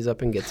hurries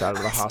up and gets out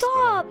of the hospital.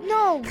 Stop!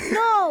 No.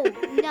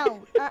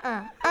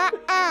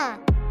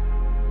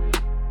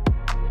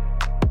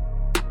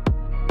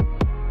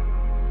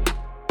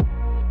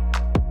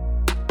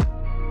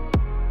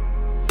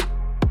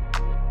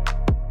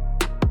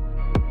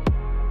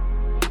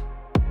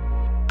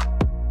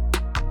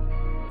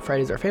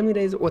 Fridays are family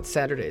days. What's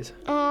Saturdays?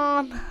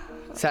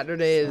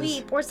 Saturdays.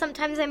 Sleep. Or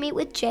sometimes I meet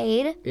with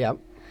Jade. Yep.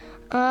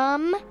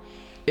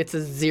 It's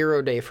a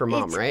 0 day for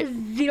mom, It's right?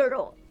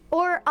 0.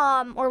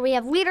 Or we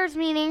have leaders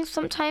meetings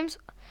sometimes.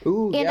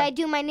 Ooh, And yeah. I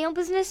do my nail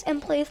business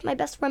and play with my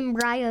best friend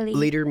Riley.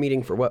 Leader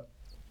meeting for what?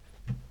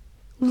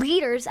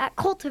 Leaders at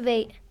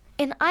Cultivate.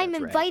 And I'm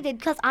That's right. invited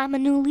because I'm a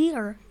new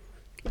leader.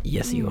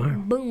 Yes, you are.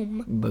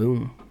 Boom.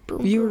 Boom.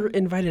 You were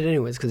invited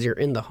anyways because you're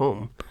in the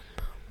home.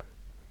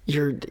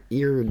 You're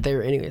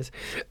there anyways.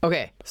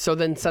 Okay, so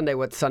then Sunday.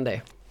 What's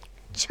Sunday?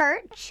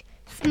 Church,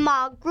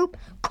 small group,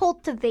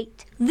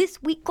 Cultivate.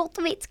 This week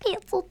Cultivate's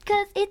canceled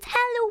because it's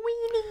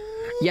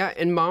Halloween. Yeah,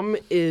 and mom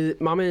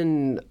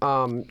and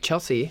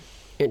Chelsea,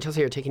 Aunt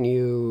Chelsea are taking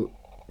you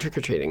trick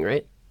or treating,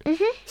 right?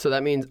 Mm-hmm. So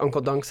that means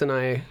Uncle Dunks and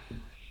I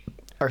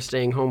are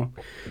staying home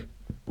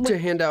to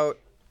hand out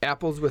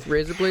apples with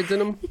razor blades in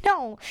them.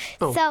 No.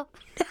 Oh. So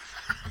I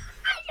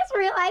just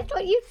realized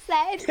what you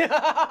said.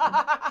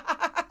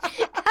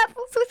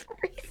 Apples with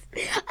raisins.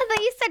 I thought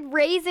you said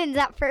raisins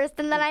at first,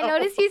 and then I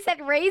noticed you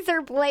said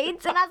razor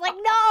blades, and I was like,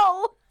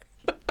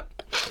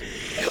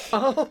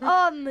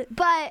 no.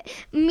 But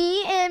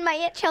me and my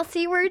Aunt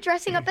Chelsea were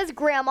dressing up as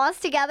grandmas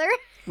together.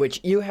 Which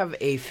you have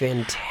a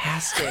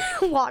fantastic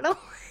Waddle.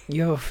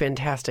 You have a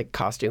fantastic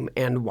costume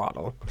and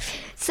waddle.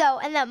 So,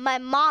 and then my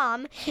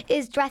mom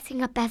is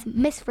dressing up as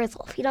Miss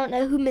Frizzle. If you don't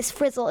know who Miss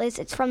Frizzle is,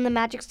 it's from the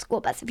Magic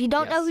School Bus. If you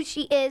don't know who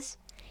she is,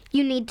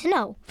 you need to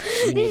know.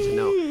 You need to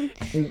know.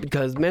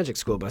 Because Magic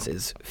School Bus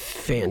is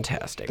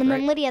fantastic, And right?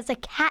 then Lydia's a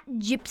cat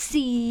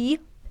gypsy.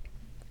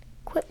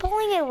 Quit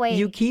pulling it away.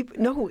 You keep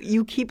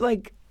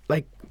like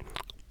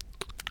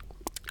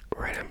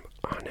right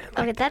on it. Like,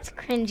 Okay, that's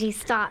cringy.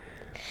 Stop.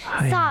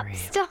 Hi, Stop. Ari.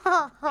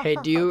 Stop. Hey,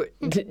 do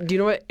you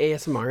know what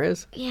ASMR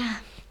is? Yeah.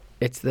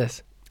 It's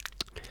this.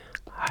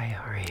 Hi,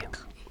 Ari.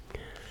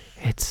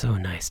 It's so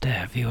nice to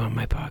have you on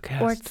my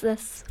podcast. Or it's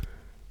this.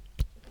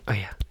 Oh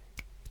yeah.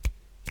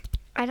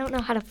 I don't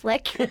know how to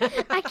flick.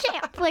 I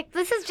can't flick.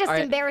 This is just All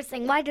right.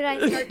 embarrassing. Why did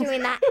I start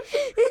doing that?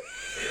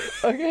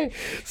 Okay.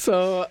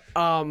 So,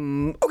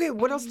 okay,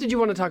 what else did you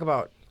want to talk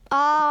about?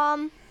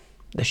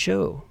 The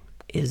show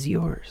is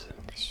yours.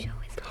 The show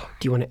is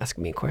Do you want to ask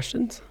me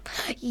questions?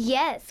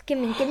 Yes.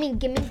 Gimme.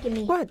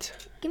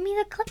 What? Give me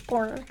the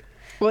clipboard.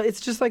 Well,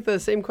 it's just like the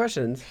same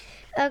questions.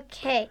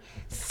 Okay.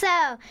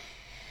 So,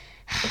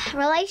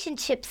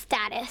 relationship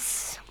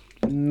status.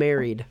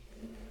 Married.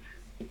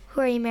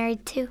 Who are you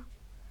married to?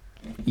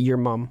 Your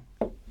mom,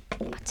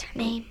 What's her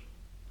name?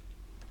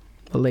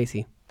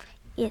 Lacey.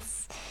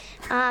 Yes.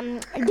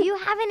 Do you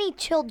have any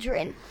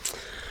children?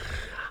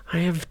 I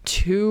have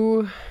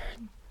 2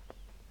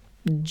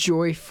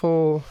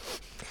 joyful,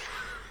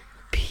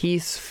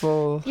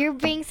 peaceful. You're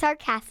being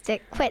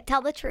sarcastic. Quit.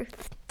 Tell the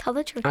truth. Tell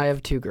the truth. I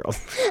have 2 girls.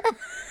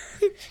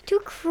 2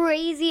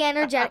 crazy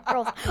energetic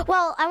girls.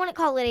 Well, I wouldn't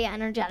call Lydia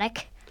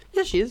energetic.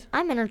 Yeah, she is.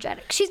 I'm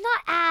energetic. She's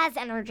not as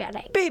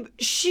energetic. Babe,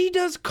 she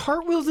does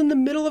cartwheels in the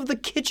middle of the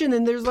kitchen,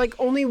 and there's like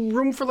only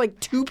room for like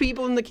 2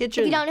 people in the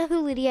kitchen. If you don't know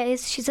who Lydia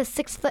is, she's a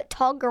 6 foot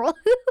tall girl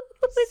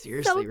who's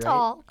Seriously, so right?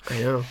 tall. I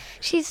know.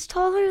 She's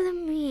taller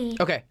than me.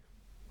 Okay.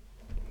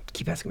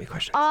 Keep asking me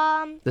questions.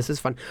 This is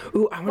fun.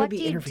 Ooh, I want to what be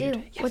do you interviewed.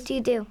 do? Yes. What do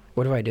you do?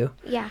 What do I do?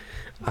 Yeah.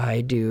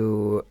 I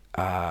do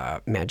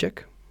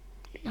magic,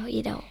 No,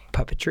 you don't.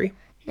 puppetry.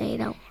 No, you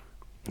don't.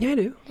 Yeah, I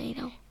do. No, you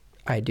don't.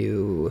 I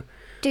do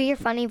Do your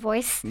funny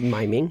voice.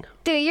 miming.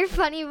 Do your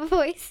funny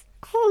voice.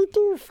 I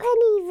do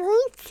funny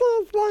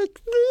voices like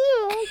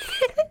this.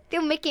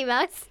 Do Mickey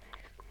Mouse.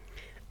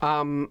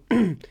 Oh,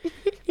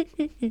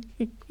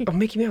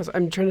 Mickey Mouse.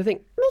 I'm trying to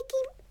think.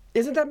 Mickey.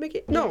 Isn't that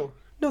Mickey? No.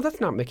 No, that's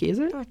not Mickey, is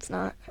it? No, it's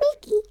not.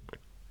 Mickey.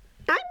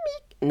 I'm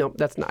Mickey. No,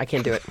 that's not. I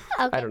can't do it.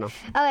 Okay. I don't know.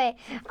 Okay.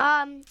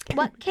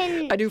 What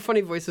can... I do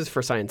funny voices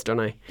for science, don't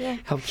I? Yeah.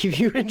 Help keep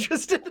you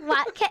interested.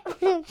 What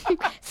can...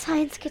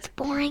 Science gets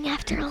boring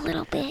after a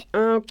little bit.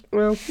 Oh,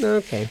 well,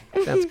 okay.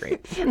 That's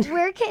great.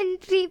 Where can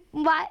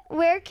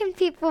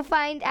people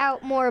find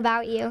out more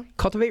about you?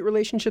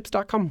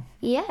 CultivateRelationships.com.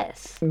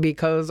 Yes.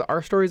 Because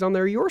our story's on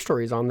there, your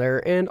story's on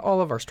there, and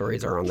all of our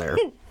stories are on there.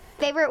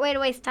 Favorite way to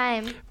waste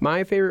time?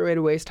 My favorite way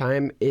to waste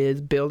time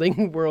is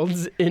building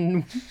worlds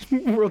in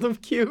World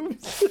of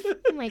Cubes.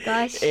 Oh my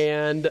gosh.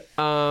 And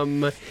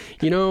I've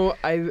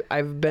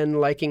been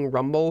liking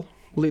Rumble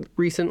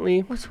recently.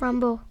 What's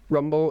Rumble?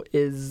 Rumble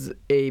is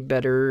a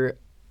better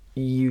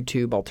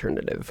YouTube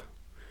alternative.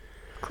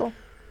 Cool.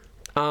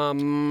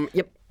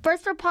 Yep.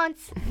 First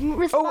response.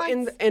 Oh,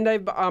 and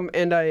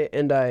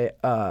I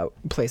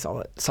play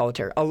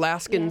solitaire.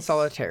 Alaskan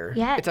solitaire.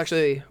 Yes. It's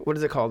actually, what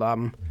is it called?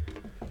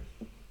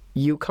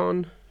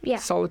 Yukon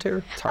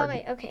solitaire. It's hard. Oh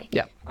wait, okay.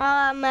 Yeah.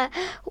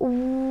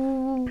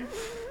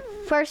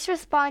 First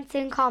response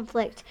in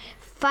conflict: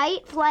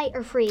 fight, flight,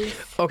 or freeze.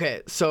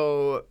 Okay,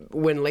 so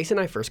when Lacey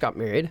and I first got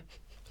married,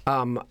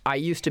 I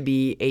used to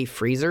be a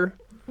freezer.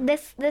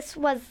 This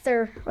was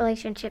their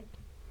relationship.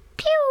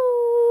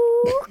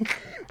 Pew.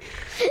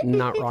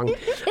 Not wrong.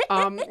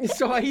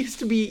 So I used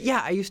to be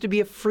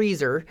a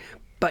freezer,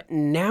 but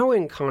now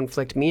in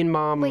conflict, me and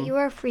Mom. Wait, you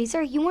were a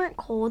freezer? You weren't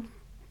cold.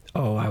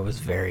 Oh, I was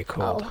very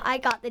cold. Oh, I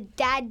got the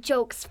dad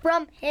jokes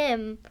from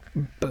him.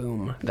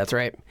 Boom. That's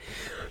right.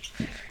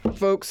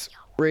 Folks,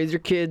 raise your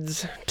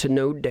kids to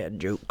know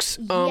dad jokes.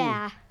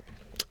 Yeah.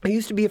 I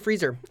used to be a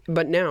freezer,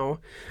 but now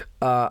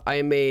I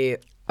am a...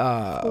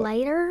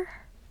 Lighter?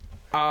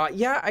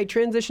 I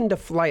transitioned to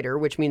flighter,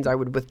 which means I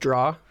would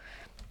withdraw.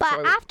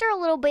 But after a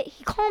little bit,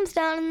 he calms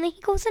down and then he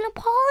goes and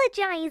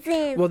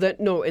apologizes. Well,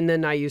 and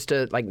then I used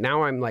to, like,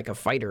 now I'm like a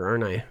fighter,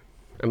 aren't I?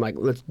 I'm like,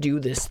 let's do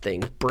this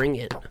thing. Bring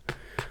it.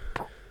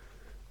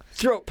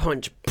 Throat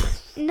punch.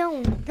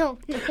 No, no,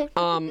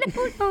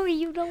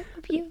 you don't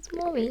abuse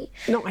mommy.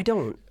 No, I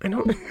don't.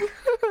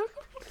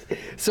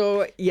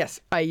 So, yes,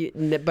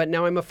 but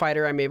now I'm a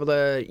fighter. I'm able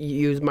to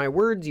use my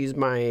words,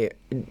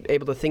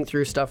 able to think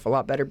through stuff a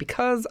lot better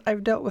because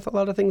I've dealt with a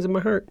lot of things in my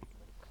heart.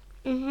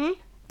 Mm-hmm.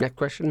 Next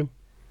question.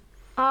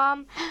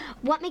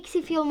 What makes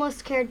you feel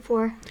most cared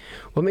for?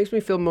 What makes me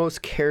feel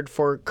most cared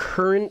for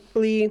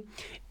currently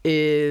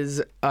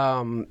is, Lacey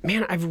and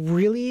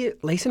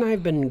I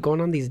have been going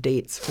on these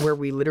dates where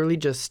we literally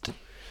just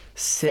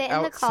sit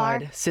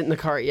outside. Sit in the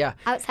car, yeah.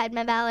 Outside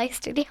my ballet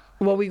studio?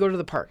 Well, we go to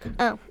the park.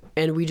 Oh.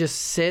 And we just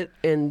sit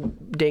and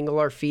dangle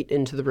our feet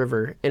into the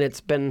river, and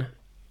it's been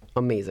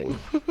amazing.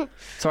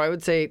 So I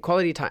would say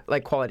quality time.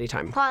 Quality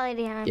time.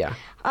 Yeah.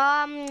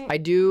 I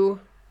do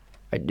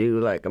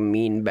like a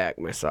mean back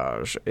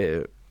massage.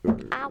 I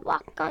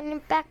walk on your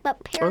back,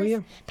 but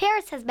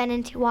Paris has been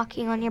into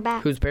walking on your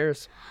back. Who's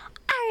Paris?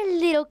 Our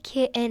little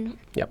kitten.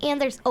 Yep.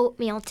 And there's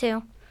Oatmeal,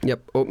 too.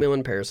 Yep, Oatmeal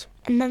and Paris.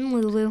 And then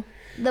Lulu.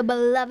 The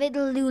beloved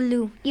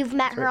Lulu. You've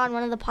met her on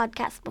one of the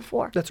podcasts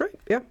before. That's right.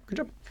 Yeah, good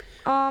job.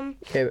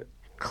 Okay.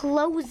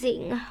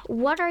 Closing.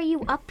 What are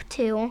you up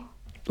to?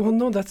 Well,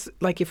 no, that's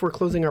like if we're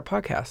closing our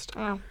podcast.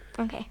 Oh,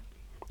 okay.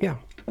 Yeah.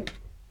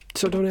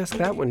 So don't ask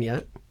that one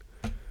yet.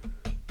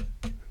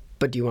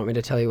 But do you want me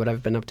to tell you what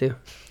I've been up to?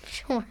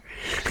 Sure.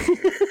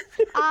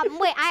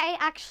 Wait, I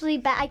actually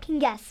bet I can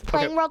guess.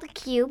 Playing World of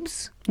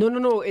Cubes.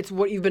 No. It's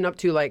what you've been up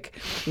to, like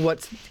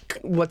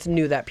what's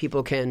new that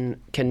people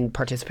can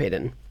participate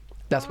in.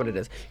 That's what it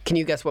is. Can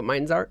you guess what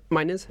mine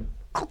is?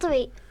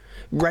 Cultivate.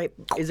 Right.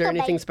 Is there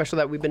anything special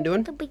that we've been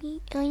doing? I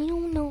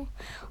don't know.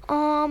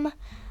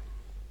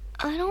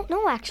 I don't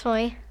know,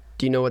 actually.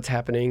 Do you know what's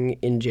happening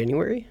in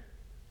January?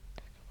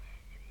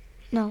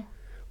 No.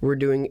 We're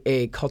doing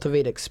a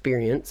Cultivate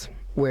experience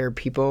where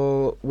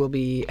people will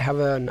have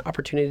an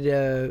opportunity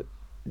to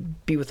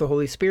be with the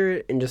Holy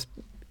Spirit and just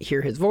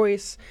hear his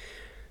voice,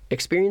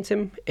 experience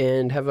him,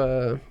 and have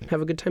a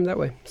good time that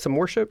way. Some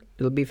worship.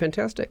 It'll be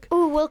fantastic.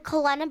 Ooh, will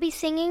Kalena be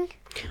singing?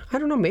 I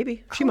don't know,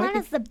 maybe. She might be.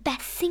 Kalena's the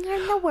best singer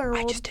in the world.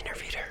 I just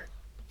interviewed her.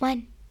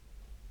 When?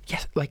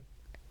 Yes, like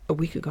a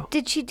week ago.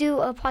 Did she do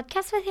a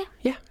podcast with you?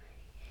 Yeah.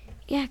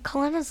 Yeah,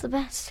 Kalena's the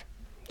best.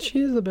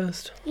 She's the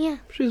best. Yeah.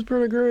 She's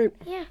pretty great.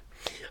 Yeah.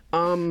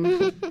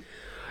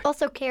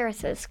 Also,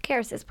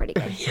 Karis is pretty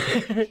good.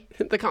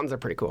 The Cottons are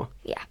pretty cool.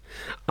 Yeah.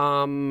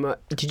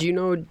 Did you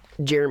know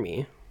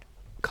Jeremy,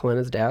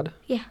 Kalena's dad?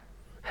 Yeah.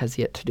 Has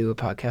yet to do a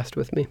podcast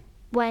with me.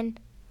 When?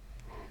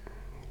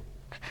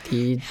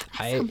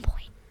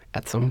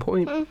 At some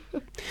point.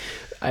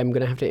 I'm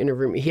going to have to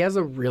interview him. He has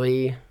a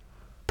really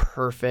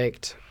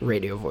perfect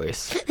radio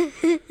voice.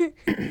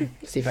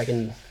 See if I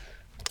can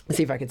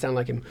sound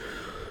like him.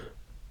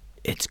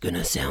 It's going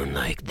to sound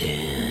like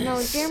this.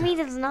 No, Jeremy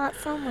does not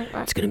sound like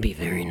that. It's going to be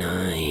very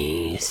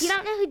nice. You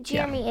don't know who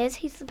Jeremy is?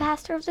 He's the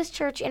pastor of this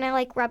church, and I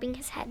like rubbing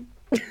his head.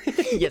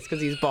 Yes,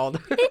 because he's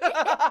bald.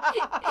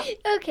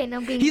 Okay, no,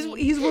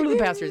 he's one of the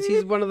pastors.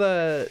 He's one of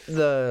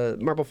the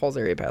Marble Falls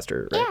area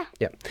pastor, right?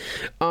 Yeah.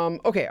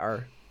 Okay,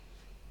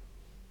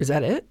 is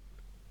that it?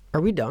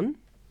 Are we done?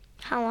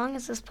 How long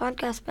has this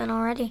podcast been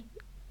already?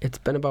 It's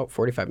been about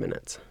 45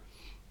 minutes.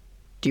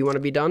 Do you want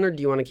to be done or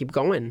do you want to keep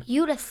going?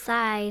 You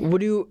decide.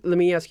 Let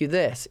me ask you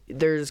this.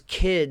 There's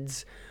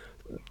kids,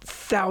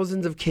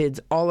 thousands of kids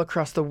all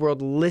across the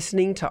world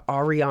listening to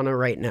Ariana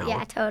right now.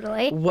 Yeah,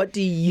 totally. What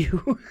do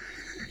you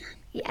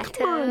Yeah,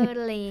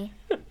 totally.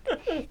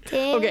 Okay,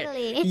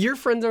 Totally. your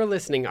friends are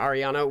listening,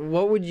 Ariana.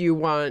 What would you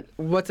want?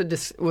 What's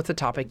a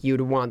topic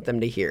you'd want them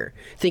to hear?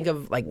 Think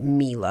of like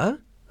Mila,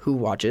 who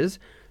watches.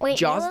 Wait, Mila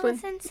Jocelyn.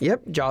 listens?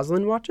 Yep,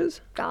 Jocelyn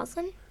watches.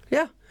 Jocelyn?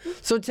 Yeah.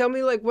 So tell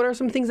me, like, what are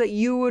some things that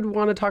you would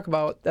want to talk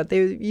about that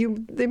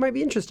they might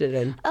be interested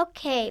in?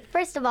 Okay,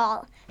 first of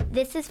all,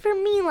 this is for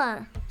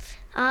Mila,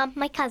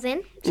 my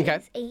cousin. She's Okay.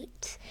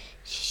 8.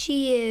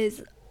 She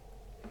is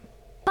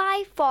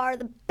by far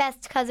the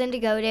best cousin to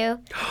go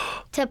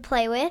to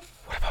play with.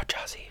 What about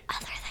Jossie?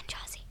 Other than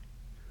Jossie.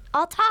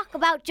 I'll talk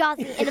about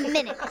Jossie in a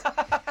minute.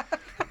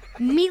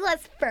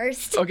 Mila's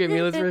first. Okay,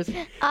 Mila's first.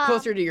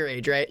 Closer to your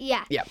age, right?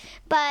 Yeah. Yeah.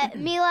 But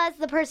Mila's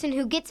the person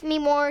who gets me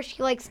more.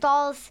 She like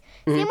stalls.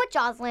 Same with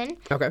Jocelyn.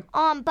 Okay.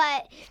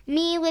 But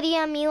me,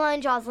 Lydia, Mila,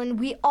 and Jocelyn,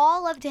 we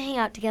all love to hang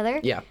out together.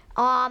 Yeah.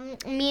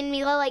 Me and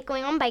Mila like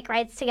going on bike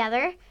rides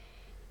together.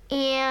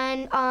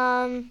 And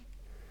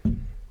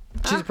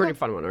She's a pretty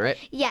fun one, all right?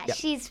 yeah,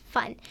 she's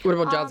fun. What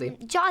about Jossie?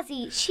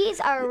 Jossie, she's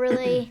a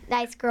really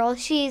nice girl.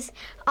 She's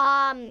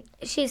fun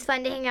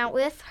to hang out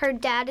with. Her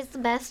dad is the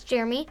best,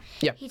 Jeremy.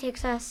 Yeah. He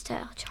takes us to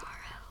El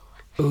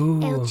Charro.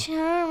 Ooh. El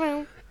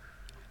Charro.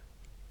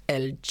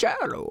 El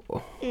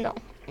Charro. No.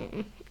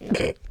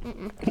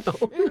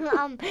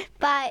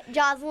 But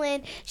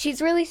Jocelyn,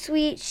 she's really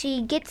sweet.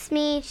 She gets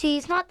me.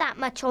 She's not that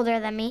much older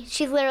than me.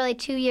 She's literally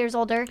 2 years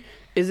older.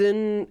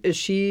 Is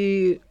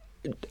she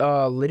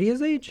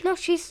Lydia's age? No,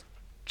 she's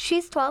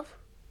 12.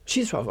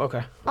 She's 12,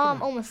 okay.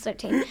 Almost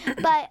 13.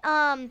 But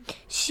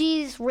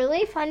she's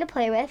really fun to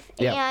play with.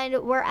 Yeah.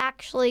 And we're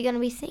actually going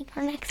to be seeing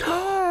her next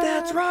month.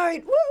 That's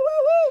right. Woo,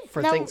 woo, woo.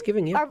 For No,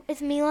 Thanksgiving, yeah.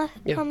 Is Mila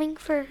coming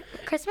for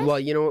Christmas? Well,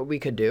 you know what we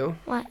could do?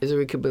 What? Is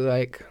we could be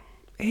like,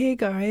 hey,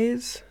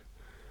 guys,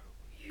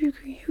 you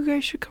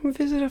guys should come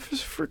visit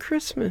us for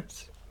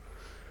Christmas.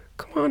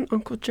 Come on,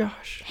 Uncle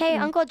Josh. Hey,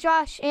 Uncle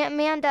Josh, Aunt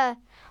Amanda,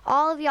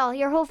 all of y'all,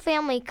 your whole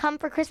family, come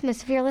for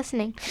Christmas if you're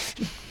listening.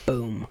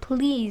 Boom.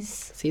 Please.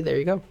 See, there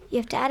you go. You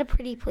have to add a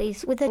pretty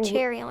please with a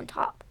cherry on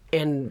top.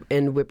 And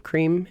whipped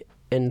cream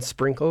and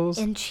sprinkles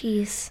And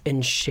cheese.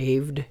 and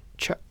shaved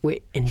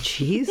and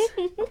cheese?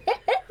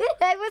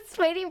 I was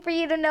waiting for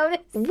you to notice.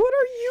 What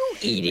are you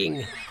eating?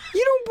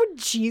 You don't put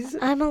cheese.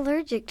 I'm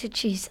allergic to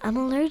cheese. I'm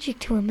allergic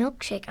to a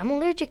milkshake. I'm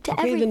allergic to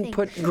Okay, everything. then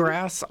put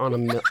grass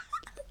on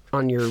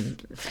on your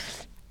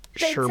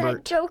That's sherbet.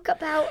 that joke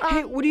about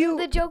Hey, what do you-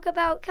 the joke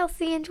about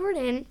Kelsey and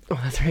Jordan. Oh,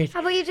 that's right. How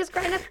about you just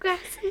grind up grass?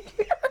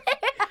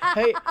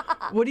 Hey,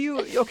 what do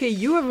you? Okay,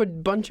 you have a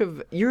bunch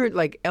of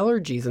like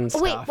allergies and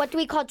stuff. Wait, what do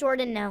we call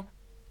Jordan now?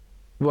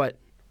 What?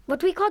 What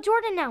do we call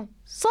Jordan now?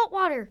 Salt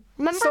water.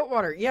 Remember?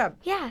 Saltwater. Yeah,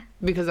 Yeah.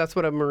 because that's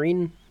what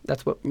marine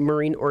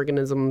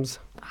organisms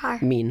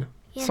mean.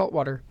 Yeah.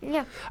 Saltwater.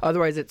 Yeah.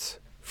 Otherwise, it's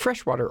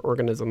freshwater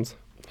organisms.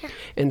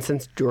 And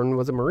since Jordan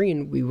was a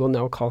Marine, we will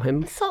now call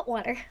him Salt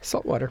water.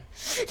 saltwater.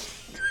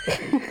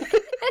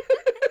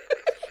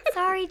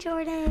 Sorry,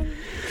 Jordan.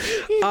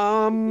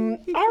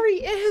 Ari,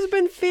 it has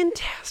been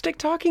fantastic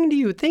talking to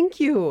you. Thank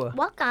you.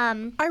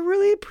 Welcome. I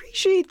really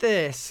appreciate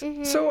this.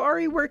 So,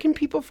 Ari, where can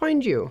people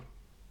find you?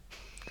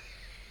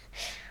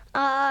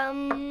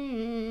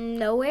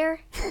 Nowhere.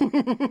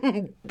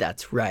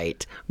 That's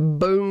right.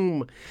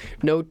 Boom.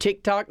 No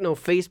TikTok, no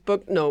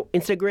Facebook, no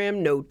Instagram,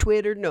 no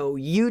Twitter, no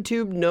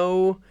YouTube,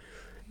 no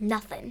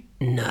Nothing.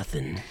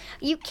 nothing.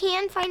 You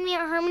can find me at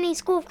Harmony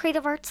School of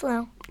Creative Arts,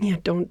 though. Yeah,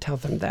 don't tell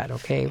them that,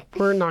 okay?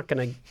 We're not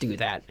going to do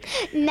that.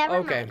 Never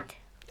Okay. mind.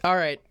 All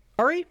right.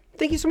 Ari,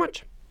 thank you so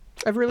much.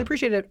 I've really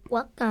appreciated it.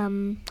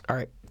 Welcome. All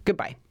right.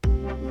 Goodbye.